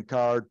self-driving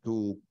car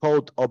to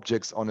code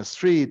objects on a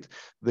street,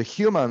 the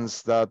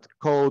humans that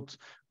code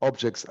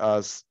objects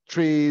as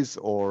trees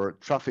or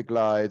traffic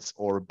lights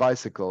or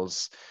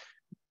bicycles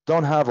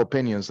don't have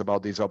opinions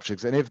about these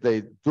objects. And if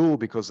they do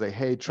because they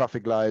hate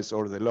traffic lights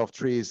or they love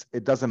trees,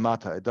 it doesn't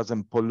matter. It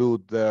doesn't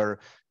pollute their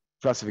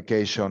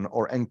classification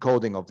or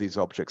encoding of these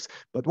objects.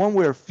 But when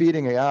we're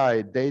feeding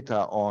AI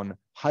data on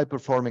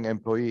high-performing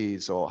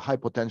employees or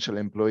high-potential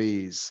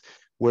employees,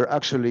 we're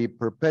actually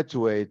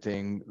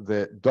perpetuating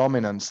the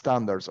dominant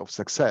standards of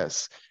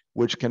success,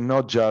 which can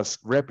not just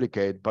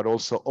replicate, but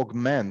also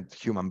augment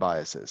human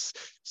biases.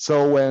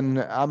 So when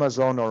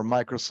Amazon or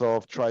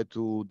Microsoft try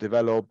to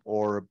develop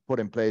or put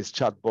in place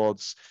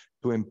chatbots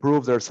to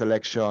improve their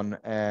selection,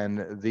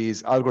 and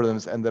these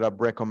algorithms ended up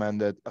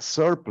recommending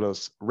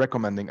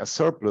a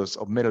surplus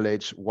of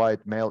middle-aged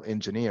white male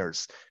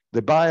engineers,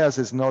 the bias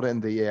is not in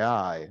the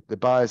AI, the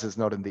bias is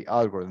not in the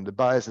algorithm, the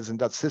bias is in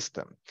that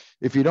system.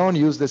 If you don't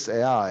use this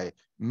AI,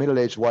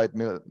 middle-aged white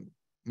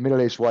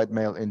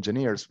male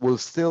engineers will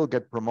still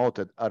get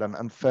promoted at an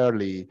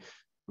unfairly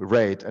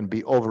rate and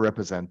be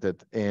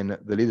overrepresented in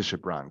the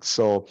leadership ranks.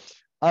 So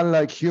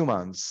unlike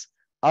humans,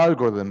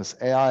 algorithms,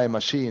 AI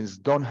machines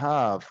don't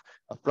have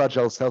a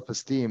fragile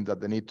self-esteem that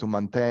they need to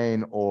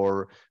maintain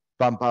or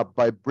bump up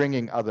by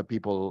bringing other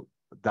people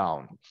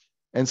down.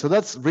 And so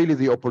that's really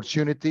the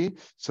opportunity.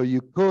 So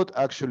you could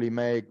actually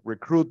make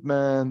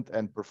recruitment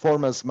and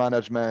performance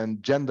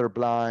management gender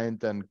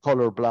blind and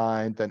color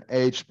blind and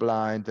age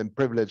blind and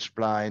privilege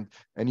blind,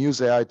 and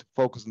use AI to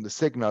focus on the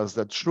signals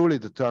that truly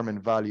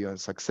determine value and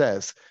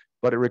success.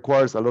 But it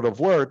requires a lot of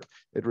work.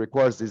 It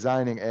requires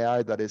designing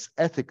AI that is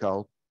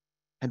ethical,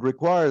 and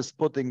requires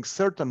putting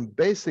certain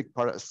basic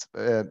parameters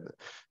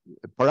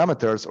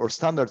or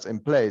standards in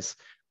place,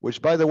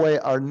 which, by the way,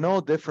 are no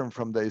different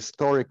from the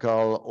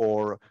historical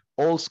or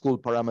old school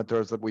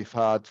parameters that we've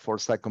had for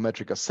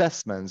psychometric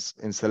assessments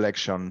in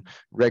selection,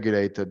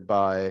 regulated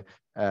by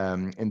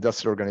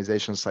industrial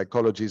organizations,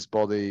 psychologists,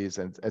 bodies,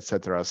 and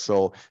etc.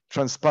 So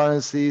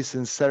transparency,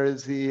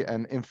 sincerity,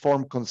 and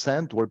informed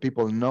consent, where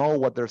people know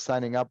what they're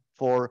signing up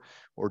for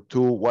or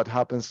to, what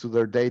happens to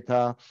their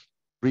data,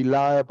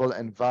 reliable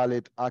and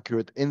valid,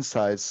 accurate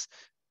insights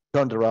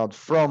turned around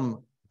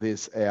from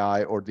this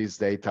AI or this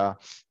data,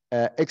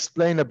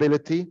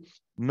 explainability,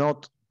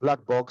 not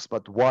black box,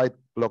 but white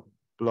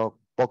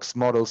box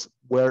models,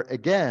 where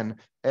again,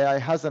 AI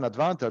has an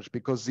advantage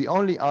because the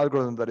only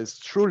algorithm that is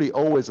truly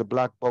always a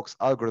black box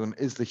algorithm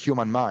is the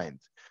human mind.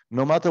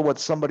 No matter what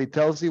somebody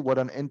tells you, what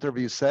an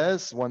interview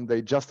says, when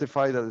they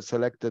justify that they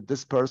selected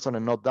this person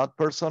and not that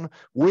person,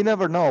 we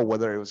never know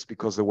whether it was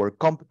because they were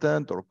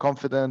competent or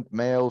confident,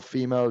 male,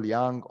 female,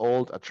 young,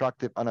 old,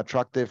 attractive,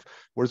 unattractive.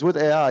 Whereas with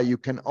AI, you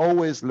can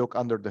always look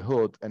under the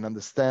hood and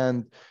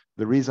understand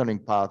the reasoning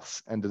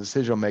paths and the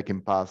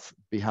decision-making paths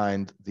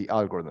behind the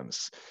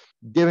algorithms.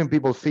 Giving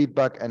people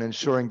feedback and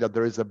ensuring that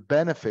there is a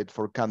benefit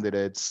for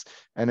candidates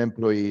and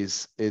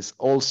employees is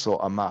also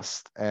a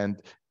must. And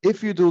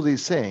if you do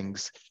these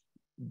things,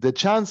 the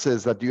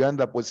chances that you end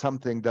up with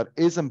something that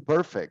isn't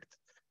perfect,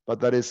 but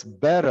that is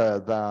better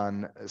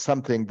than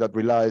something that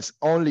relies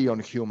only on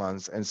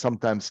humans and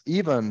sometimes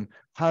even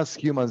has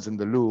humans in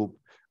the loop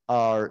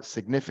are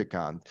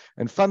significant.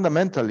 And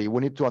fundamentally,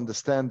 we need to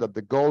understand that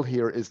the goal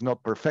here is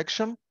not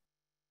perfection,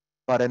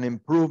 but an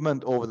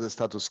improvement over the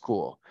status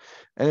quo.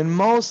 And in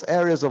most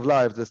areas of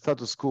life, the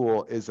status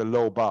quo is a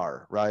low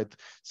bar, right?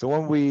 So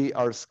when we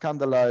are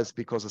scandalized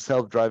because a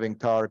self-driving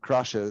car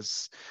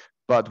crashes,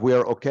 but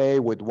we're okay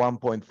with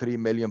 1.3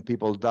 million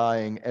people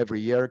dying every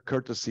year,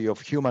 courtesy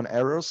of human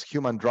errors,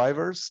 human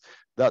drivers,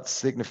 that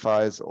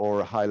signifies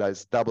or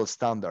highlights double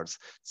standards.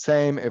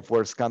 Same if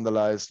we're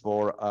scandalized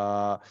for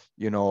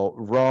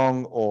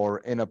wrong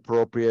or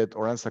inappropriate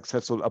or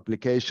unsuccessful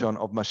application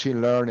of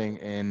machine learning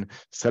in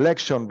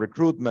selection,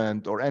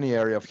 recruitment, or any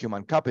area of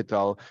human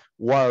capital,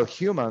 while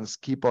humans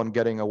keep on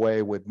getting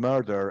away with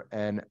murder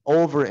and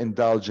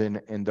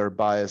overindulging in their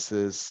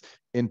biases,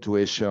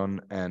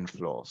 intuition, and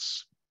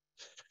flaws.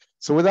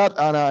 So with that,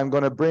 Anna, I'm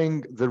going to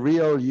bring the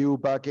real you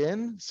back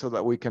in so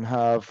that we can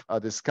have a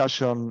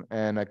discussion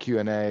and a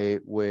Q&A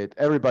with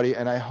everybody.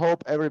 And I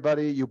hope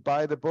everybody, you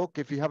buy the book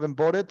if you haven't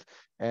bought it.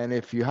 And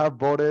if you have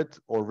bought it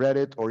or read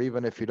it, or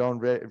even if you don't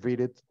read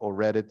it or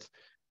read it,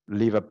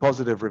 leave a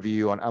positive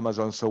review on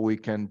Amazon so we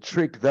can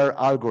trick their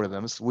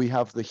algorithms. We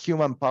have the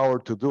human power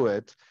to do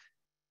it.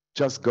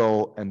 Just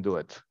go and do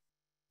it.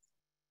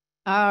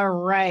 All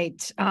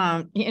right.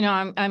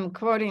 I'm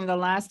quoting the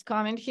last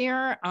comment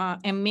here.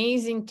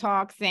 Amazing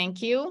talk.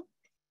 Thank you.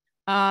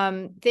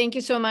 Thank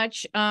you so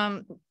much.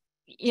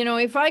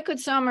 If I could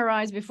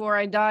summarize before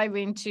I dive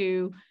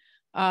into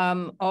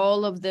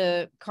all of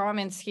the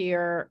comments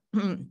here,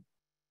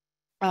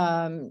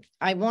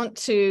 I want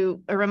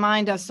to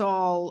remind us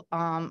all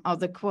of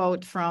the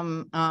quote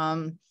from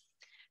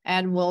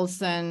Ed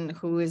Wilson,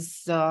 who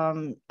is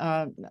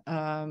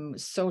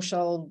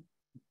social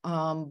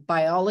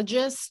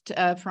biologist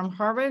from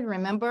Harvard.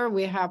 Remember,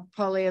 we have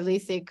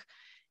Paleolithic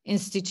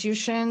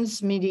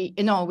institutions, we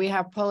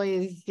have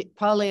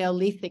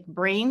Paleolithic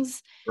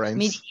brains,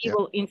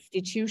 medieval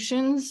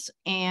institutions,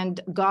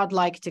 and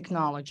godlike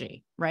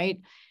technology,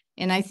 right?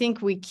 And I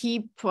think we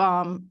keep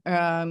walking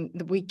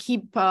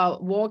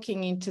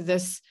into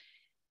this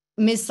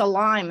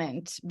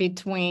misalignment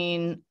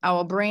between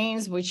our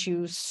brains, which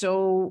you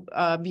so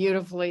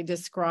beautifully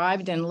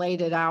described and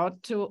laid it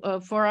out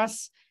for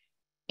us,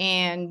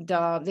 and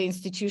the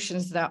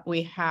institutions that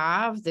we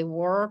have, the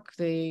work,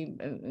 the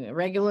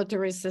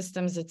regulatory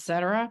systems, et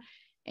cetera,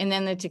 and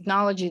then the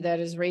technology that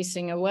is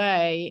racing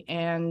away,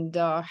 and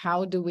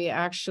how do we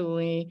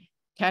actually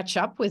catch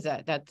up with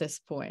it at this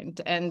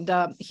point? And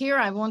here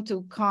I want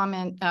to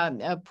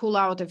pull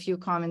out a few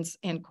comments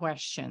and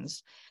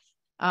questions.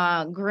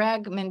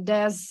 Greg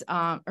Mendez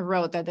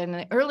wrote that in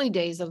the early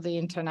days of the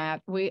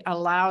internet, we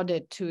allowed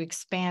it to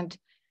expand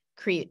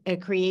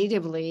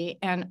creatively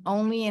and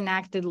only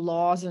enacted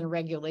laws and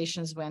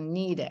regulations when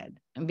needed.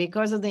 And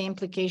because of the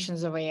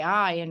implications of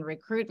AI in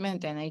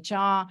recruitment and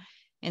HR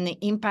and the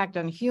impact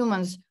on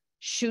humans,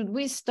 should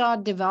we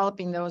start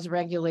developing those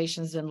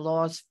regulations and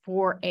laws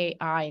for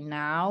AI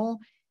now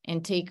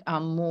and take a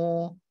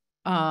more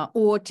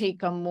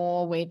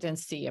wait and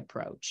see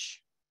approach?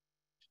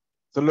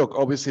 So look,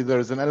 obviously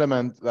there's an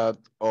element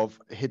of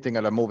hitting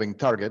at a moving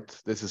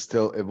target. This is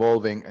still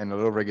evolving, and a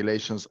lot of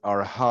regulations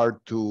are hard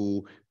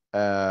to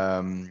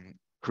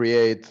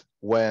create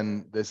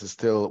when this is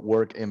still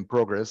work in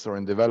progress or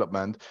in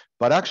development.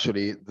 But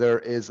actually, there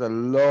is a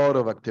lot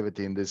of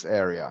activity in this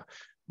area,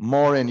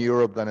 more in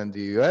Europe than in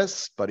the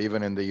US, but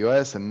even in the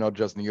US, and not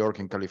just New York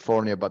and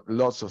California, but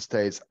lots of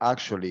states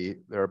actually,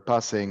 they're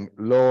passing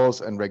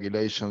laws and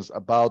regulations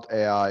about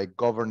AI,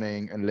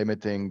 governing and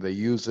limiting the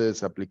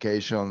uses,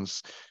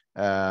 applications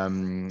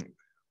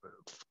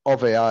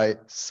of AI,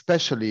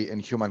 especially in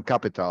human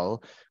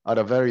capital, at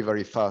a very,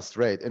 very fast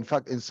rate. In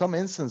fact, in some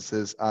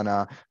instances,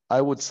 Anna,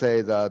 I would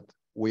say that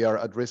we are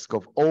at risk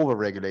of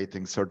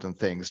over-regulating certain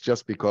things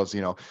just because,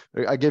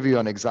 I give you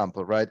an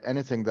example, right?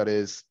 Anything that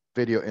is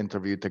video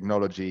interview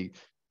technology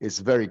is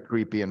very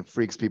creepy and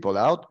freaks people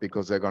out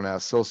because they're going to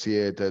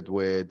associate it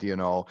with,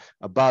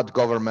 a bad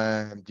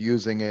government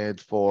using it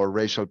for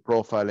racial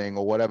profiling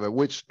or whatever,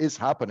 which is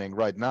happening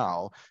right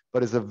now,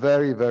 but it's a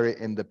very, very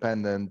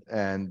independent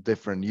and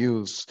different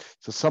use.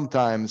 So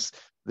sometimes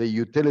the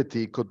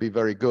utility could be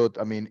very good.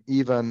 I mean,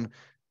 even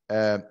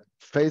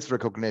face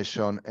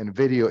recognition and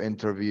video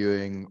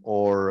interviewing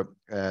or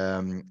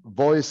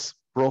voice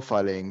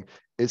profiling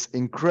is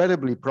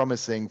incredibly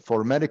promising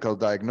for medical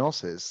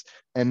diagnosis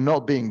and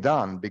not being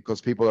done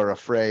because people are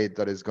afraid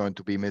that it's going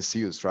to be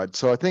misused, right?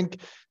 So I think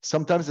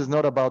sometimes it's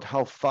not about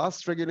how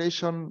fast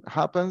regulation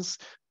happens,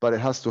 but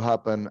it has to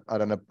happen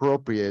at an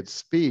appropriate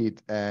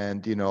speed and,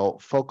 you know,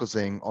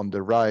 focusing on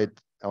the right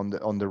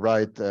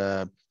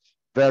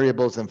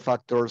variables and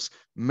factors,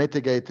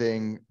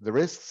 mitigating the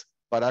risks,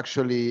 but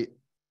actually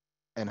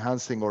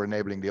enhancing or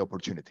enabling the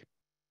opportunity.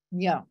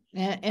 Yeah,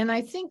 and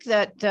I think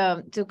that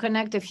to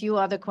connect a few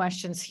other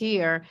questions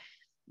here,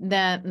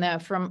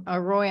 that from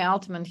Roy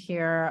Altman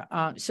here.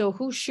 So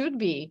who should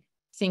be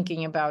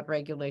thinking about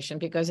regulation?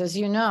 Because as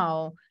you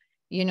know,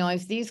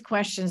 if these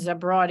questions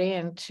are brought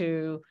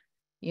into,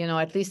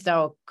 at least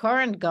our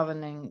current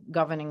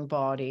governing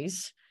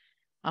bodies,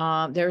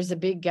 there's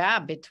a big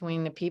gap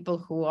between the people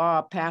who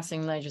are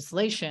passing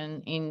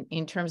legislation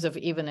in terms of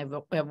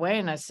even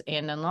awareness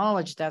and the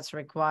knowledge that's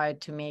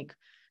required to make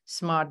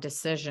smart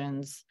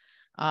decisions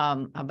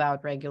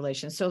about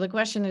regulation. So the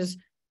question is,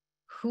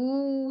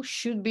 who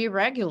should be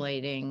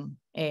regulating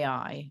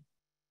AI?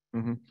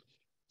 Mm-hmm.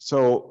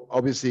 So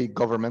obviously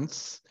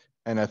governments,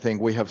 and I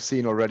think we have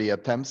seen already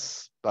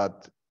attempts,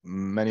 but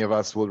many of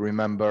us will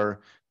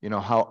remember,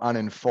 how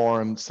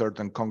uninformed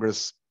certain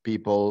Congress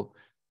people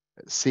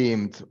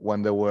seemed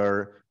when they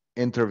were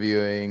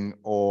interviewing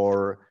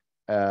or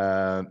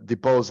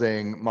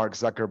deposing Mark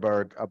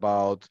Zuckerberg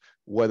about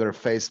whether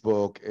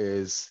Facebook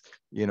is,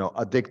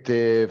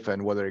 addictive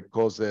and whether it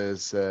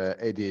causes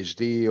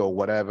ADHD or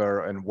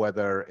whatever, and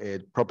whether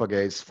it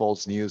propagates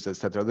false news,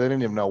 etc. They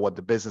didn't even know what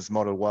the business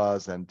model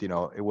was, and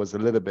it was a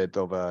little bit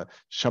of a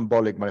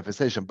shambolic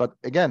manifestation. But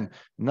again,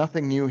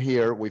 nothing new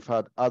here. We've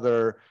had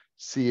other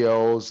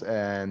CEOs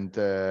and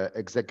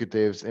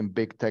executives in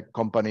big tech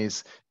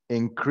companies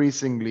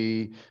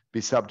increasingly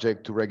be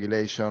subject to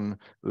regulation,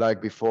 like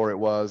before it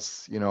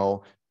was,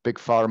 big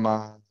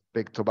pharma,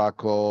 big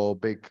tobacco,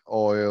 big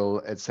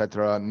oil,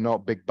 etc.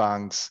 Not big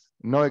banks,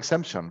 no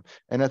exemption.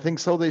 And I think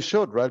so they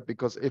should, right?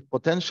 Because if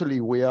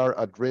potentially we are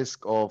at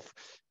risk of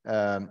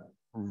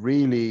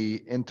really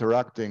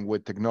interacting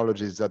with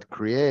technologies that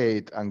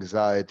create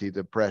anxiety,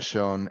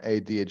 depression,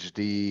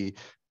 ADHD,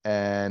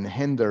 and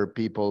hinder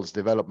people's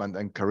development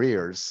and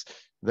careers,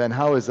 then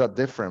how is that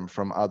different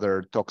from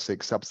other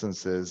toxic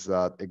substances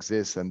that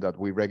exist and that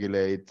we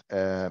regulate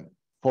for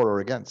or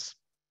against?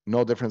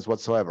 No difference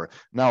whatsoever.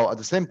 Now, at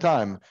the same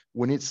time,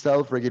 we need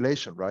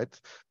self-regulation, right?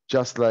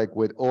 Just like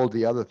with all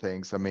the other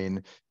things. I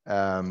mean,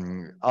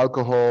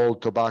 alcohol,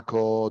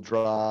 tobacco,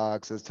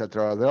 drugs,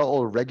 etc. They're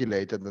all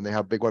regulated and they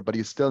have big work, but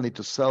you still need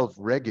to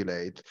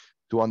self-regulate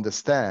to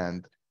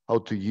understand how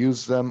to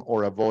use them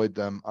or avoid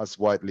them as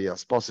widely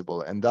as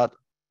possible. And that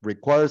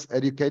requires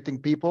educating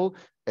people,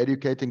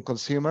 educating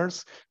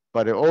consumers,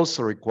 but it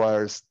also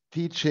requires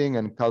teaching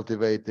and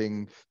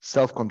cultivating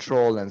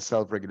self-control and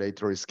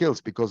self-regulatory skills,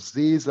 because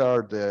these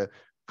are the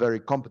very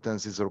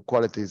competencies or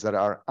qualities that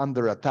are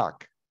under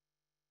attack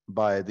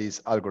by these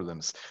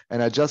algorithms.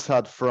 And I just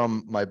had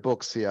from my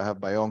book, see, I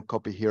have my own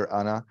copy here,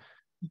 Anna,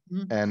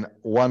 and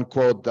one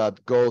quote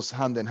that goes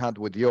hand in hand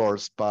with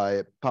yours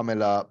by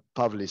Pamela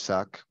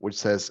Pavlicek, which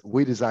says,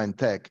 "We design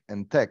tech,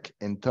 and tech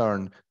in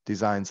turn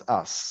designs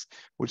us,"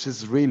 which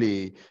is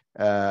really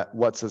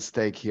what's at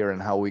stake here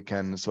and how we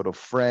can sort of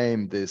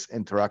frame this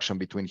interaction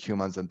between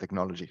humans and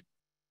technology.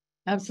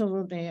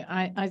 Absolutely.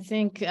 I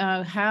think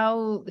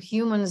how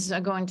humans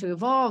are going to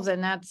evolve,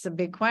 and that's a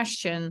big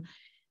question,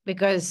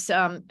 because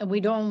we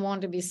don't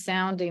want to be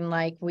sounding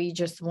like we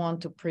just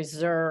want to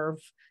preserve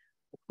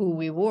who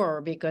we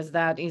were, because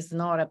that is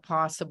not a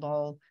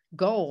possible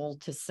goal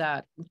to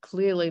set.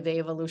 Clearly, the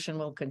evolution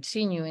will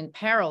continue in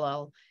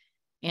parallel,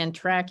 and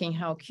tracking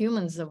how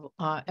humans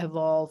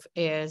evolve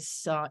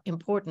is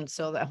important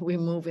so that we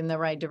move in the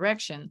right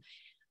direction.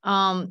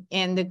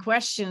 And the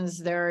questions,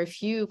 there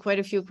are quite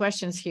a few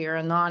questions here,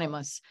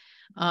 anonymous.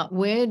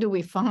 Where do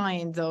we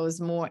find those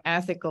more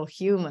ethical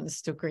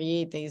humans to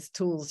create these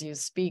tools you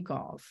speak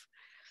of?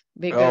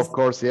 Because, of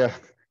course, yeah.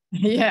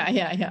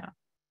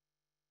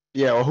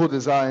 Yeah, or who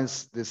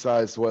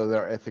decides whether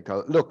they're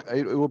ethical? Look,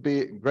 it will be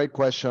a great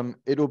question.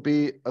 It will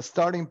be a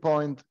starting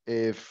point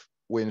if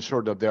we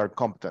ensure that they are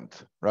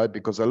competent, right?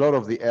 Because a lot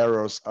of the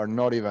errors are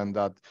not even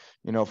that,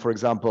 for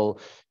example,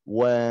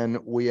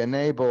 when we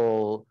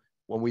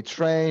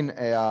train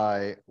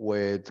AI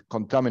with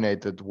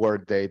contaminated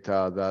work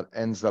data that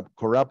ends up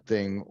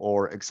corrupting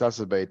or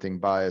exacerbating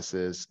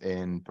biases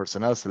in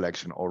personnel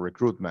selection or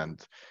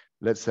recruitment,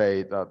 let's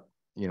say that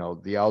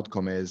the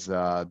outcome is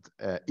that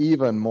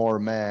even more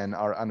men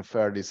are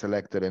unfairly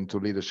selected into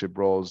leadership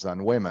roles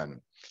than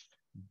women.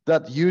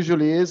 That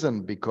usually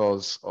isn't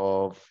because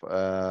of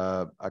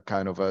a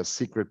kind of a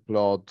secret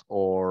plot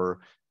or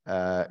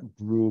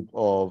group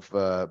of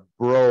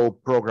bro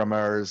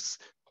programmers,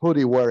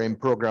 hoodie-wearing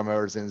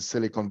programmers in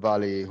Silicon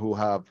Valley who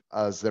have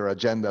as their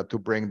agenda to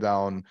bring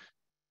down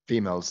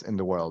females in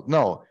the world.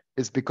 No,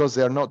 it's because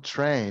they're not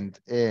trained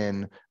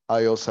in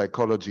IO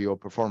psychology or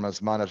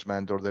performance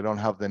management, or they don't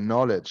have the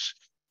knowledge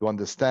to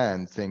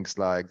understand things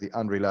like the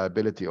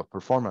unreliability of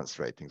performance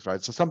ratings,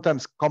 right? So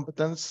sometimes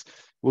competence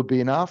would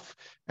be enough.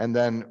 And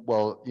then,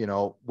 well, you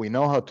know, we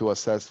know how to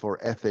assess for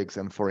ethics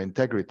and for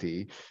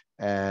integrity.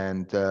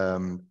 And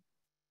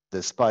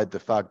despite the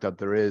fact that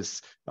there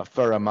is a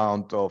fair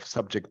amount of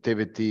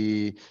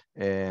subjectivity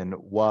in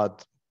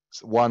what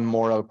one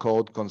moral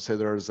code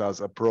considers as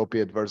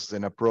appropriate versus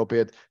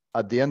inappropriate,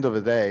 at the end of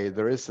the day,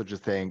 there is such a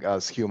thing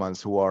as humans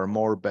who are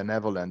more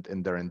benevolent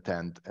in their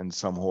intent and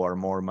some who are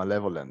more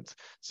malevolent.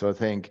 So I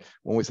think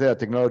when we say that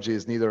technology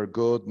is neither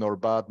good nor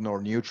bad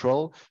nor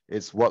neutral,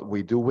 it's what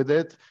we do with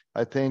it.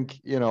 I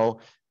think, you know,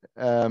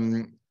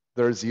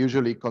 there's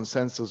usually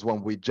consensus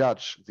when we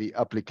judge the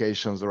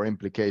applications or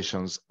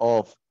implications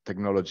of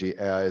technology.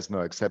 AI is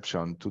no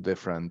exception to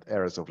different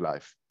areas of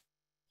life.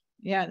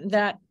 Yeah,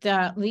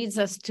 that leads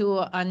us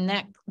to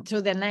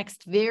the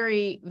next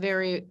very,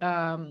 very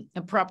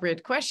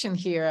appropriate question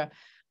here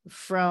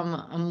from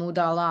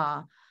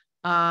Mudala.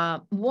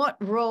 What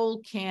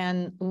role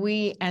can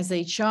we as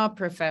HR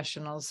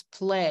professionals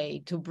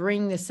play to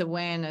bring this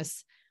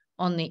awareness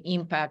on the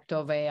impact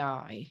of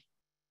AI?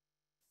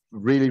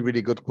 Really,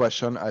 really good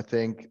question. I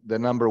think the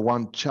number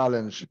one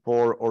challenge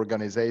for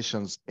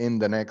organizations in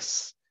the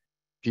next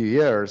few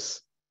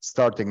years,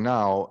 starting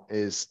now,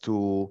 is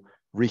to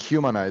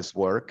rehumanize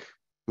work,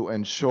 to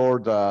ensure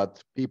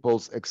that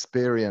people's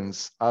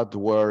experience at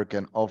work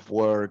and off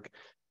work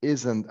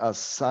isn't as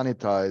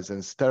sanitized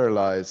and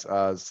sterilized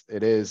as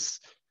it is,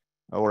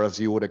 or as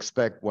you would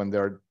expect when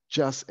they're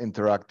just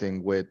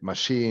interacting with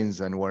machines,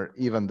 and where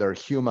even their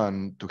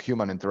human to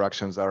human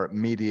interactions are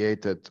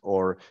mediated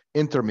or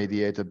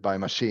intermediated by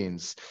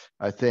machines.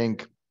 I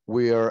think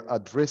we are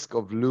at risk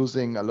of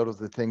losing a lot of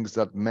the things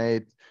that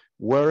made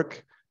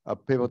work a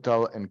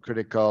pivotal and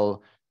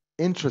critical,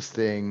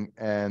 interesting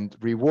and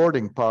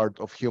rewarding part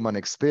of human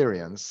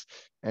experience.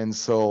 And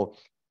so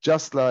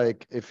just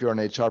like if you're an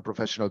HR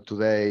professional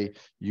today,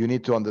 you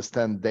need to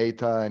understand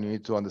data, and you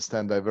need to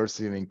understand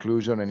diversity and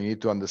inclusion, and you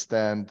need to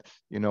understand,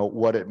 you know,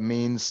 what it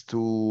means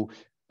to,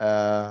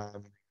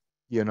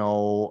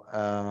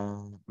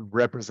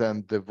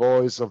 represent the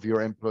voice of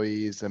your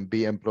employees and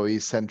be employee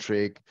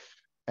centric,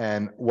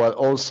 and while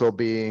also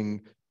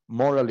being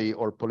morally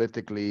or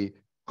politically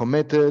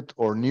committed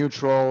or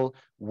neutral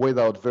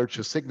without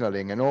virtue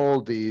signaling, and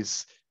all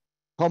these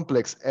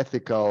complex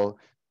ethical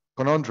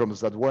conundrums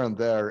that weren't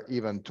there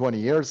even 20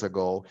 years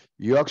ago.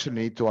 You actually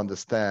need to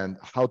understand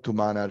how to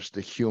manage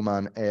the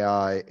human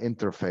AI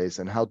interface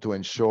and how to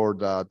ensure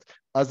that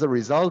as a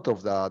result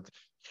of that,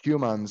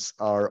 humans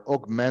are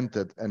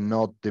augmented and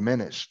not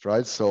diminished,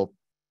 right? So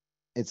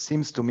it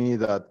seems to me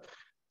that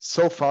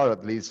so far,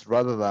 at least,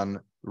 rather than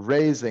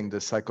raising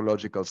the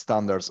psychological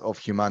standards of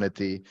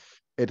humanity,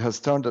 it has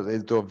turned it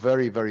into a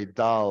very, very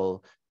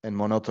dull and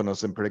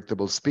monotonous and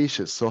predictable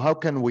species. So how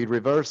can we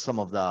reverse some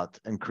of that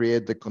and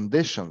create the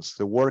conditions,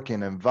 the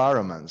working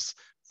environments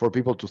for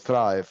people to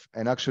thrive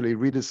and actually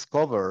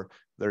rediscover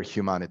their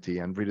humanity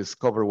and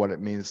rediscover what it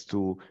means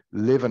to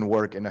live and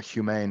work in a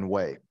humane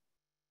way?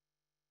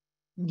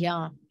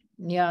 Yeah,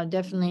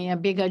 definitely a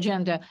big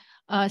agenda.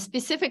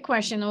 Specific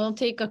question, we'll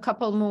take a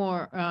couple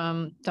more,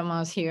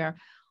 Tomas, here.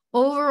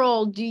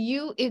 Overall, do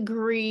you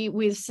agree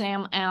with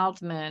Sam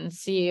Altman,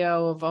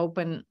 CEO of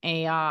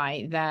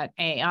OpenAI, that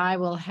AI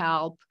will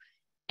help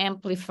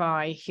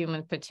amplify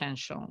human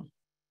potential?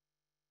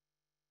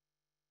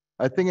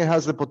 I think it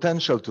has the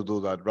potential to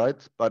do that, right?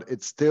 But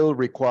it still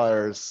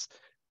requires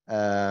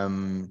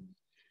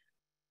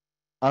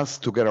us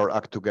to get our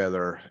act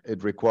together.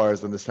 It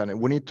requires understanding.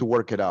 We need to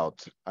work it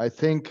out. I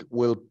think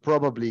we'll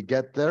probably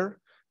get there.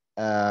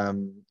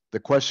 The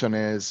question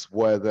is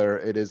whether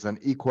it is an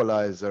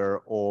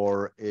equalizer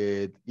or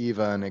it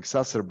even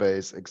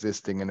exacerbates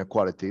existing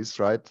inequalities,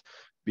 right?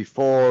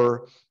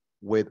 Before,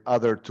 with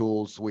other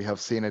tools, we have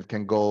seen it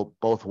can go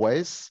both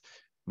ways.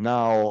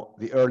 Now,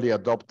 the early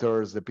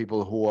adopters, the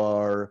people who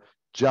are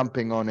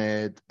jumping on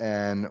it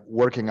and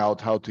working out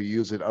how to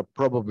use it, are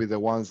probably the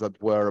ones that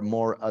were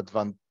more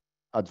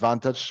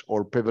advantaged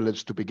or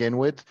privileged to begin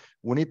with.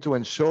 We need to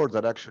ensure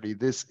that actually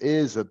this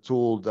is a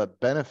tool that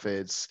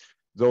benefits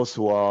those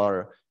who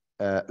are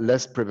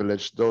less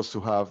privileged, those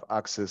who have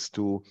access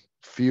to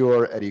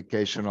fewer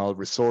educational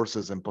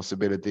resources and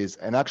possibilities,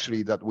 and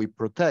actually that we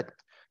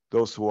protect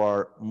those who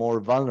are more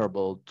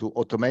vulnerable to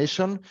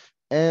automation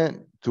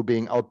and to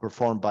being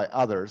outperformed by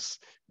others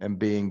and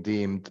being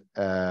deemed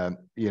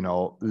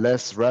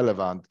less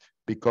relevant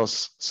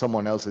because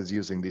someone else is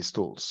using these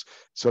tools.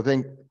 So I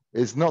think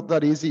it's not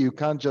that easy. You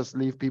can't just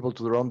leave people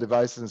to their own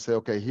devices and say,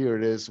 okay, here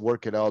it is,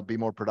 work it out, be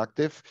more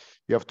productive.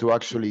 You have to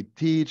actually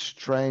teach,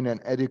 train, and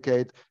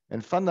educate.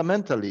 And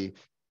fundamentally,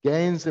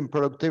 gains in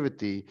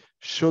productivity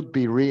should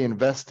be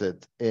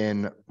reinvested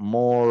in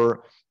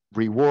more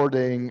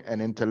rewarding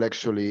and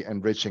intellectually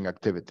enriching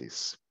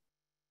activities.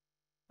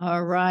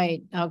 All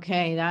right.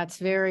 Okay, that's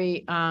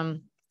very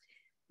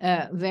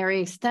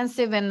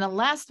extensive. And the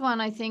last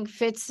one, I think,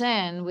 fits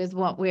in with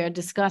what we are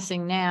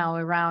discussing now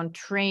around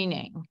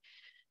training.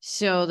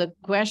 So the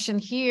question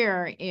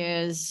here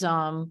is,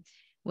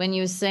 when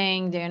you're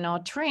saying they're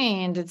not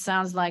trained, it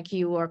sounds like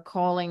you are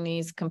calling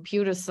these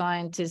computer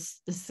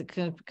scientists,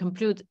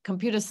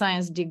 computer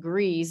science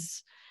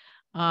degrees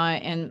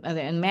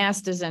and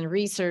masters and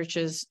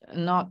researchers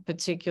not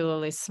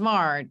particularly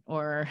smart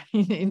or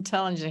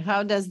intelligent.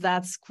 How does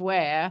that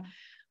square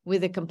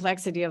with the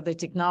complexity of the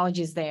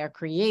technologies they are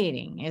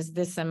creating? Is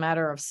this a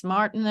matter of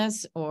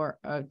smartness or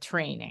of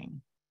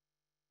training?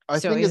 I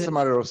think it's a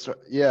matter of,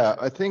 yeah,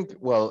 I think,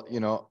 well, you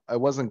know, I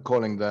wasn't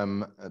calling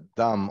them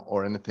dumb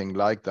or anything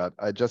like that.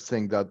 I just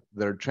think that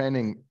their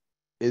training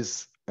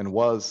is and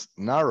was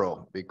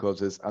narrow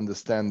because it's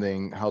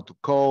understanding how to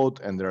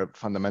code, and they're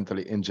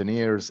fundamentally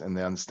engineers and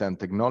they understand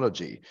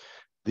technology.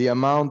 The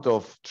amount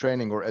of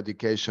training or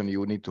education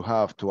you need to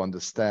have to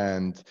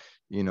understand,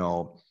 you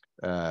know,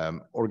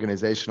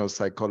 organizational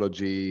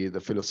psychology, the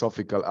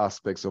philosophical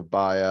aspects of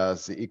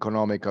bias, the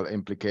economical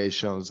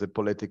implications, the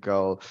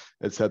political,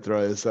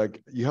 etc. It's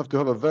like you have to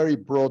have a very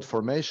broad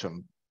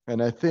formation.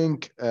 And I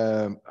think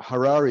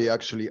Harari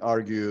actually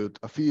argued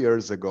a few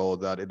years ago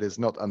that it is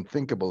not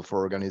unthinkable for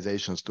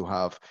organizations to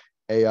have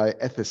AI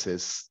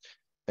ethicists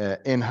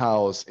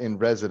in-house, in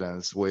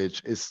residence,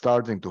 which is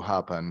starting to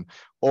happen,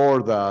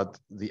 or that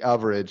the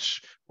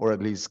average or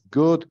at least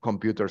good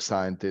computer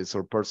scientist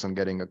or person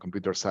getting a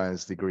computer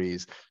science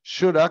degrees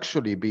should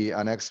actually be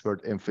an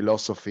expert in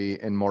philosophy,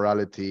 in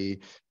morality,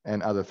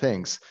 and other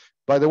things.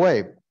 By the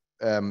way,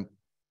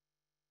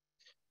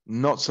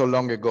 not so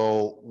long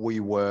ago, we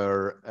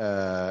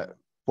were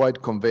quite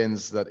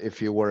convinced that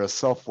if you were a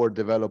software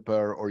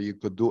developer or you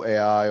could do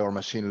AI or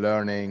machine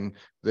learning,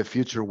 the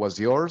future was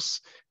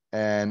yours.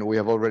 And we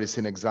have already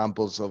seen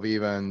examples of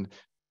even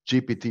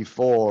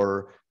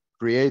GPT-4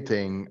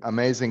 creating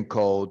amazing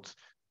code,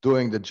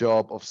 doing the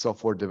job of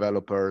software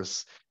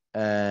developers.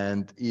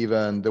 And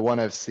even the one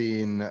I've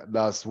seen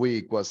last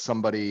week was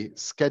somebody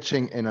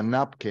sketching in a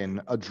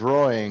napkin a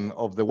drawing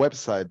of the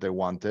website they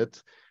wanted,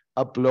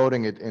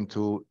 uploading it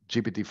into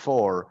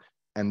GPT-4,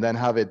 and then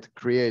have it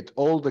create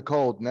all the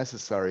code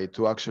necessary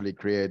to actually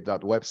create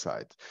that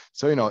website.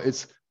 So, you know,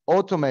 it's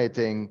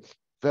automating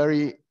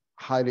very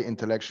highly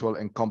intellectual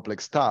and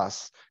complex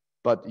tasks,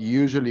 but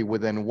usually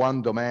within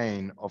one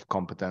domain of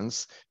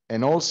competence.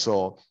 And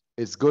also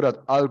it's good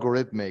at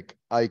algorithmic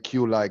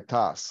IQ-like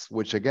tasks,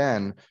 which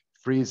again,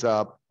 frees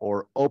up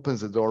or opens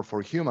the door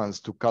for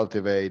humans to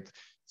cultivate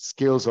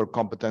skills or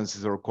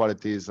competencies or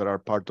qualities that are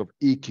part of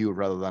EQ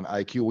rather than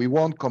IQ. We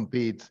won't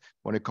compete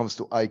when it comes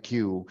to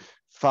IQ,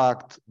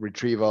 fact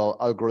retrieval,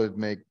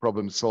 algorithmic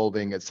problem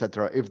solving,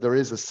 etc. If there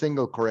is a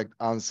single correct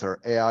answer,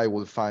 AI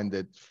will find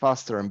it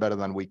faster and better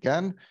than we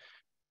can.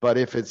 But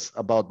if it's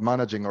about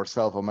managing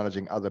ourselves or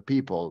managing other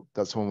people,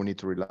 that's when we need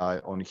to rely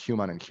on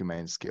human and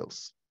humane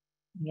skills.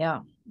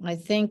 Yeah, I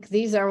think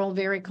these are all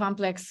very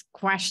complex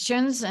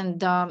questions.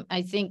 And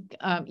I think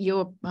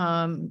your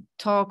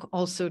talk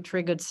also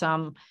triggered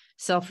some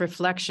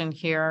self-reflection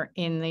here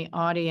in the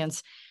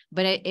audience.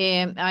 But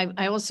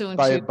I also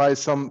by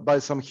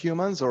some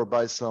humans or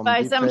by some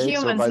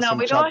humans. Or by no, some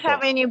we don't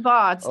have any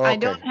bots. Okay. I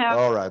don't have.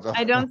 All right.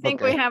 I don't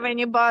think okay. we have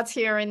any bots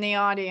here in the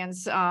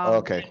audience.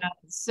 Okay.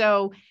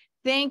 So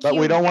thank you. But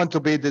we don't want to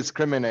be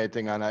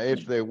discriminating, Anna.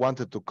 If they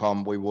wanted to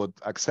come, we would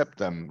accept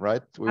them,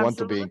 right? We want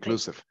to be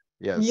inclusive.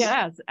 Yes.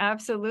 Yes,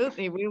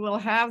 absolutely. We will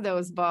have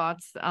those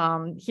bots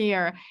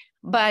here.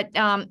 But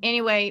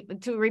anyway,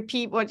 to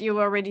repeat what you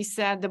already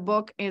said, the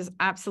book is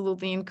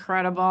absolutely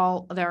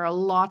incredible. There are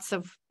lots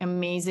of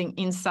amazing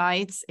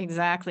insights.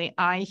 Exactly,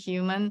 I,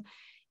 Human.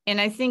 And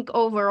I think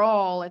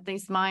overall, at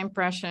least my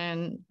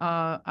impression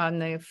on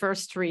the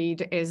first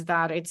read is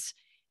that it's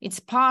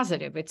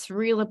positive. It's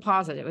really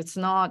positive.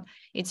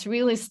 It's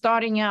really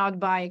starting out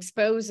by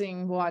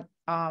exposing what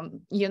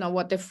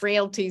what the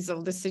frailties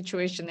of the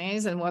situation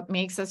is and what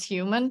makes us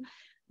human,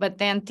 but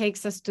then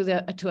takes us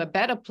to a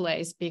better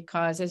place,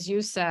 because as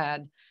you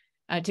said,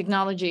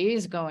 technology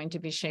is going to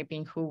be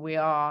shaping who we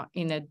are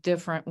in a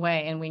different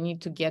way, and we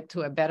need to get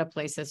to a better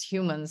place as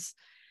humans,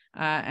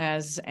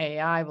 as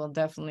AI will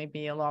definitely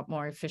be a lot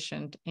more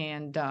efficient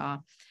and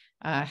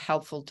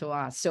helpful to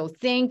us. So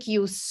thank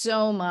you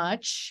so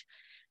much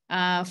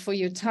for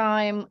your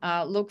time.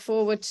 Look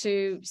forward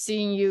to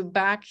seeing you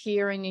back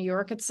here in New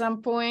York at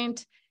some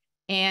point.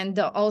 And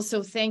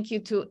also thank you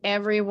to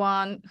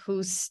everyone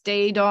who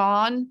stayed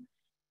on.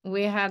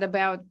 We had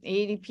about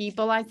 80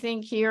 people, I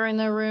think, here in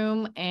the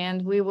room,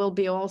 and we will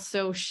be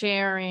also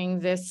sharing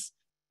this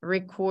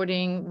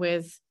recording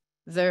with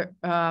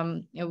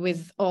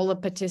all the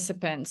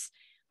participants.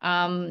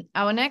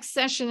 Our next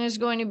session is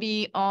going to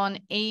be on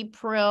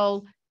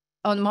March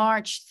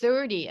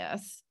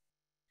 30th.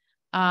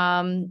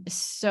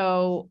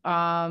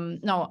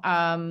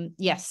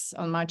 Yes,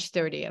 on March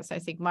 30th, I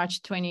think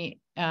March 20.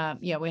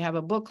 We have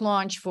a book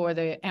launch for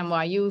the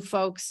NYU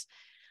folks.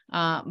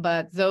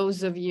 But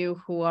those of you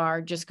who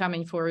are just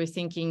coming for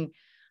Rethinking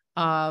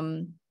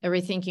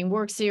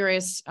Work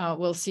Series,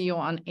 we'll see you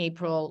on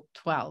April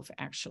 12th,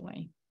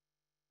 actually.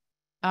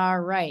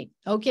 All right.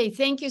 Okay.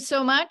 Thank you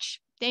so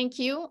much. Thank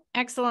you.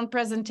 Excellent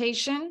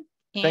presentation.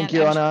 And thank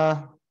you,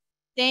 Anna.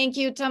 Thank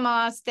you,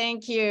 Tomas.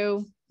 Thank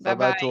you.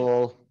 Bye-bye to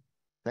all.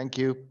 Thank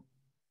you.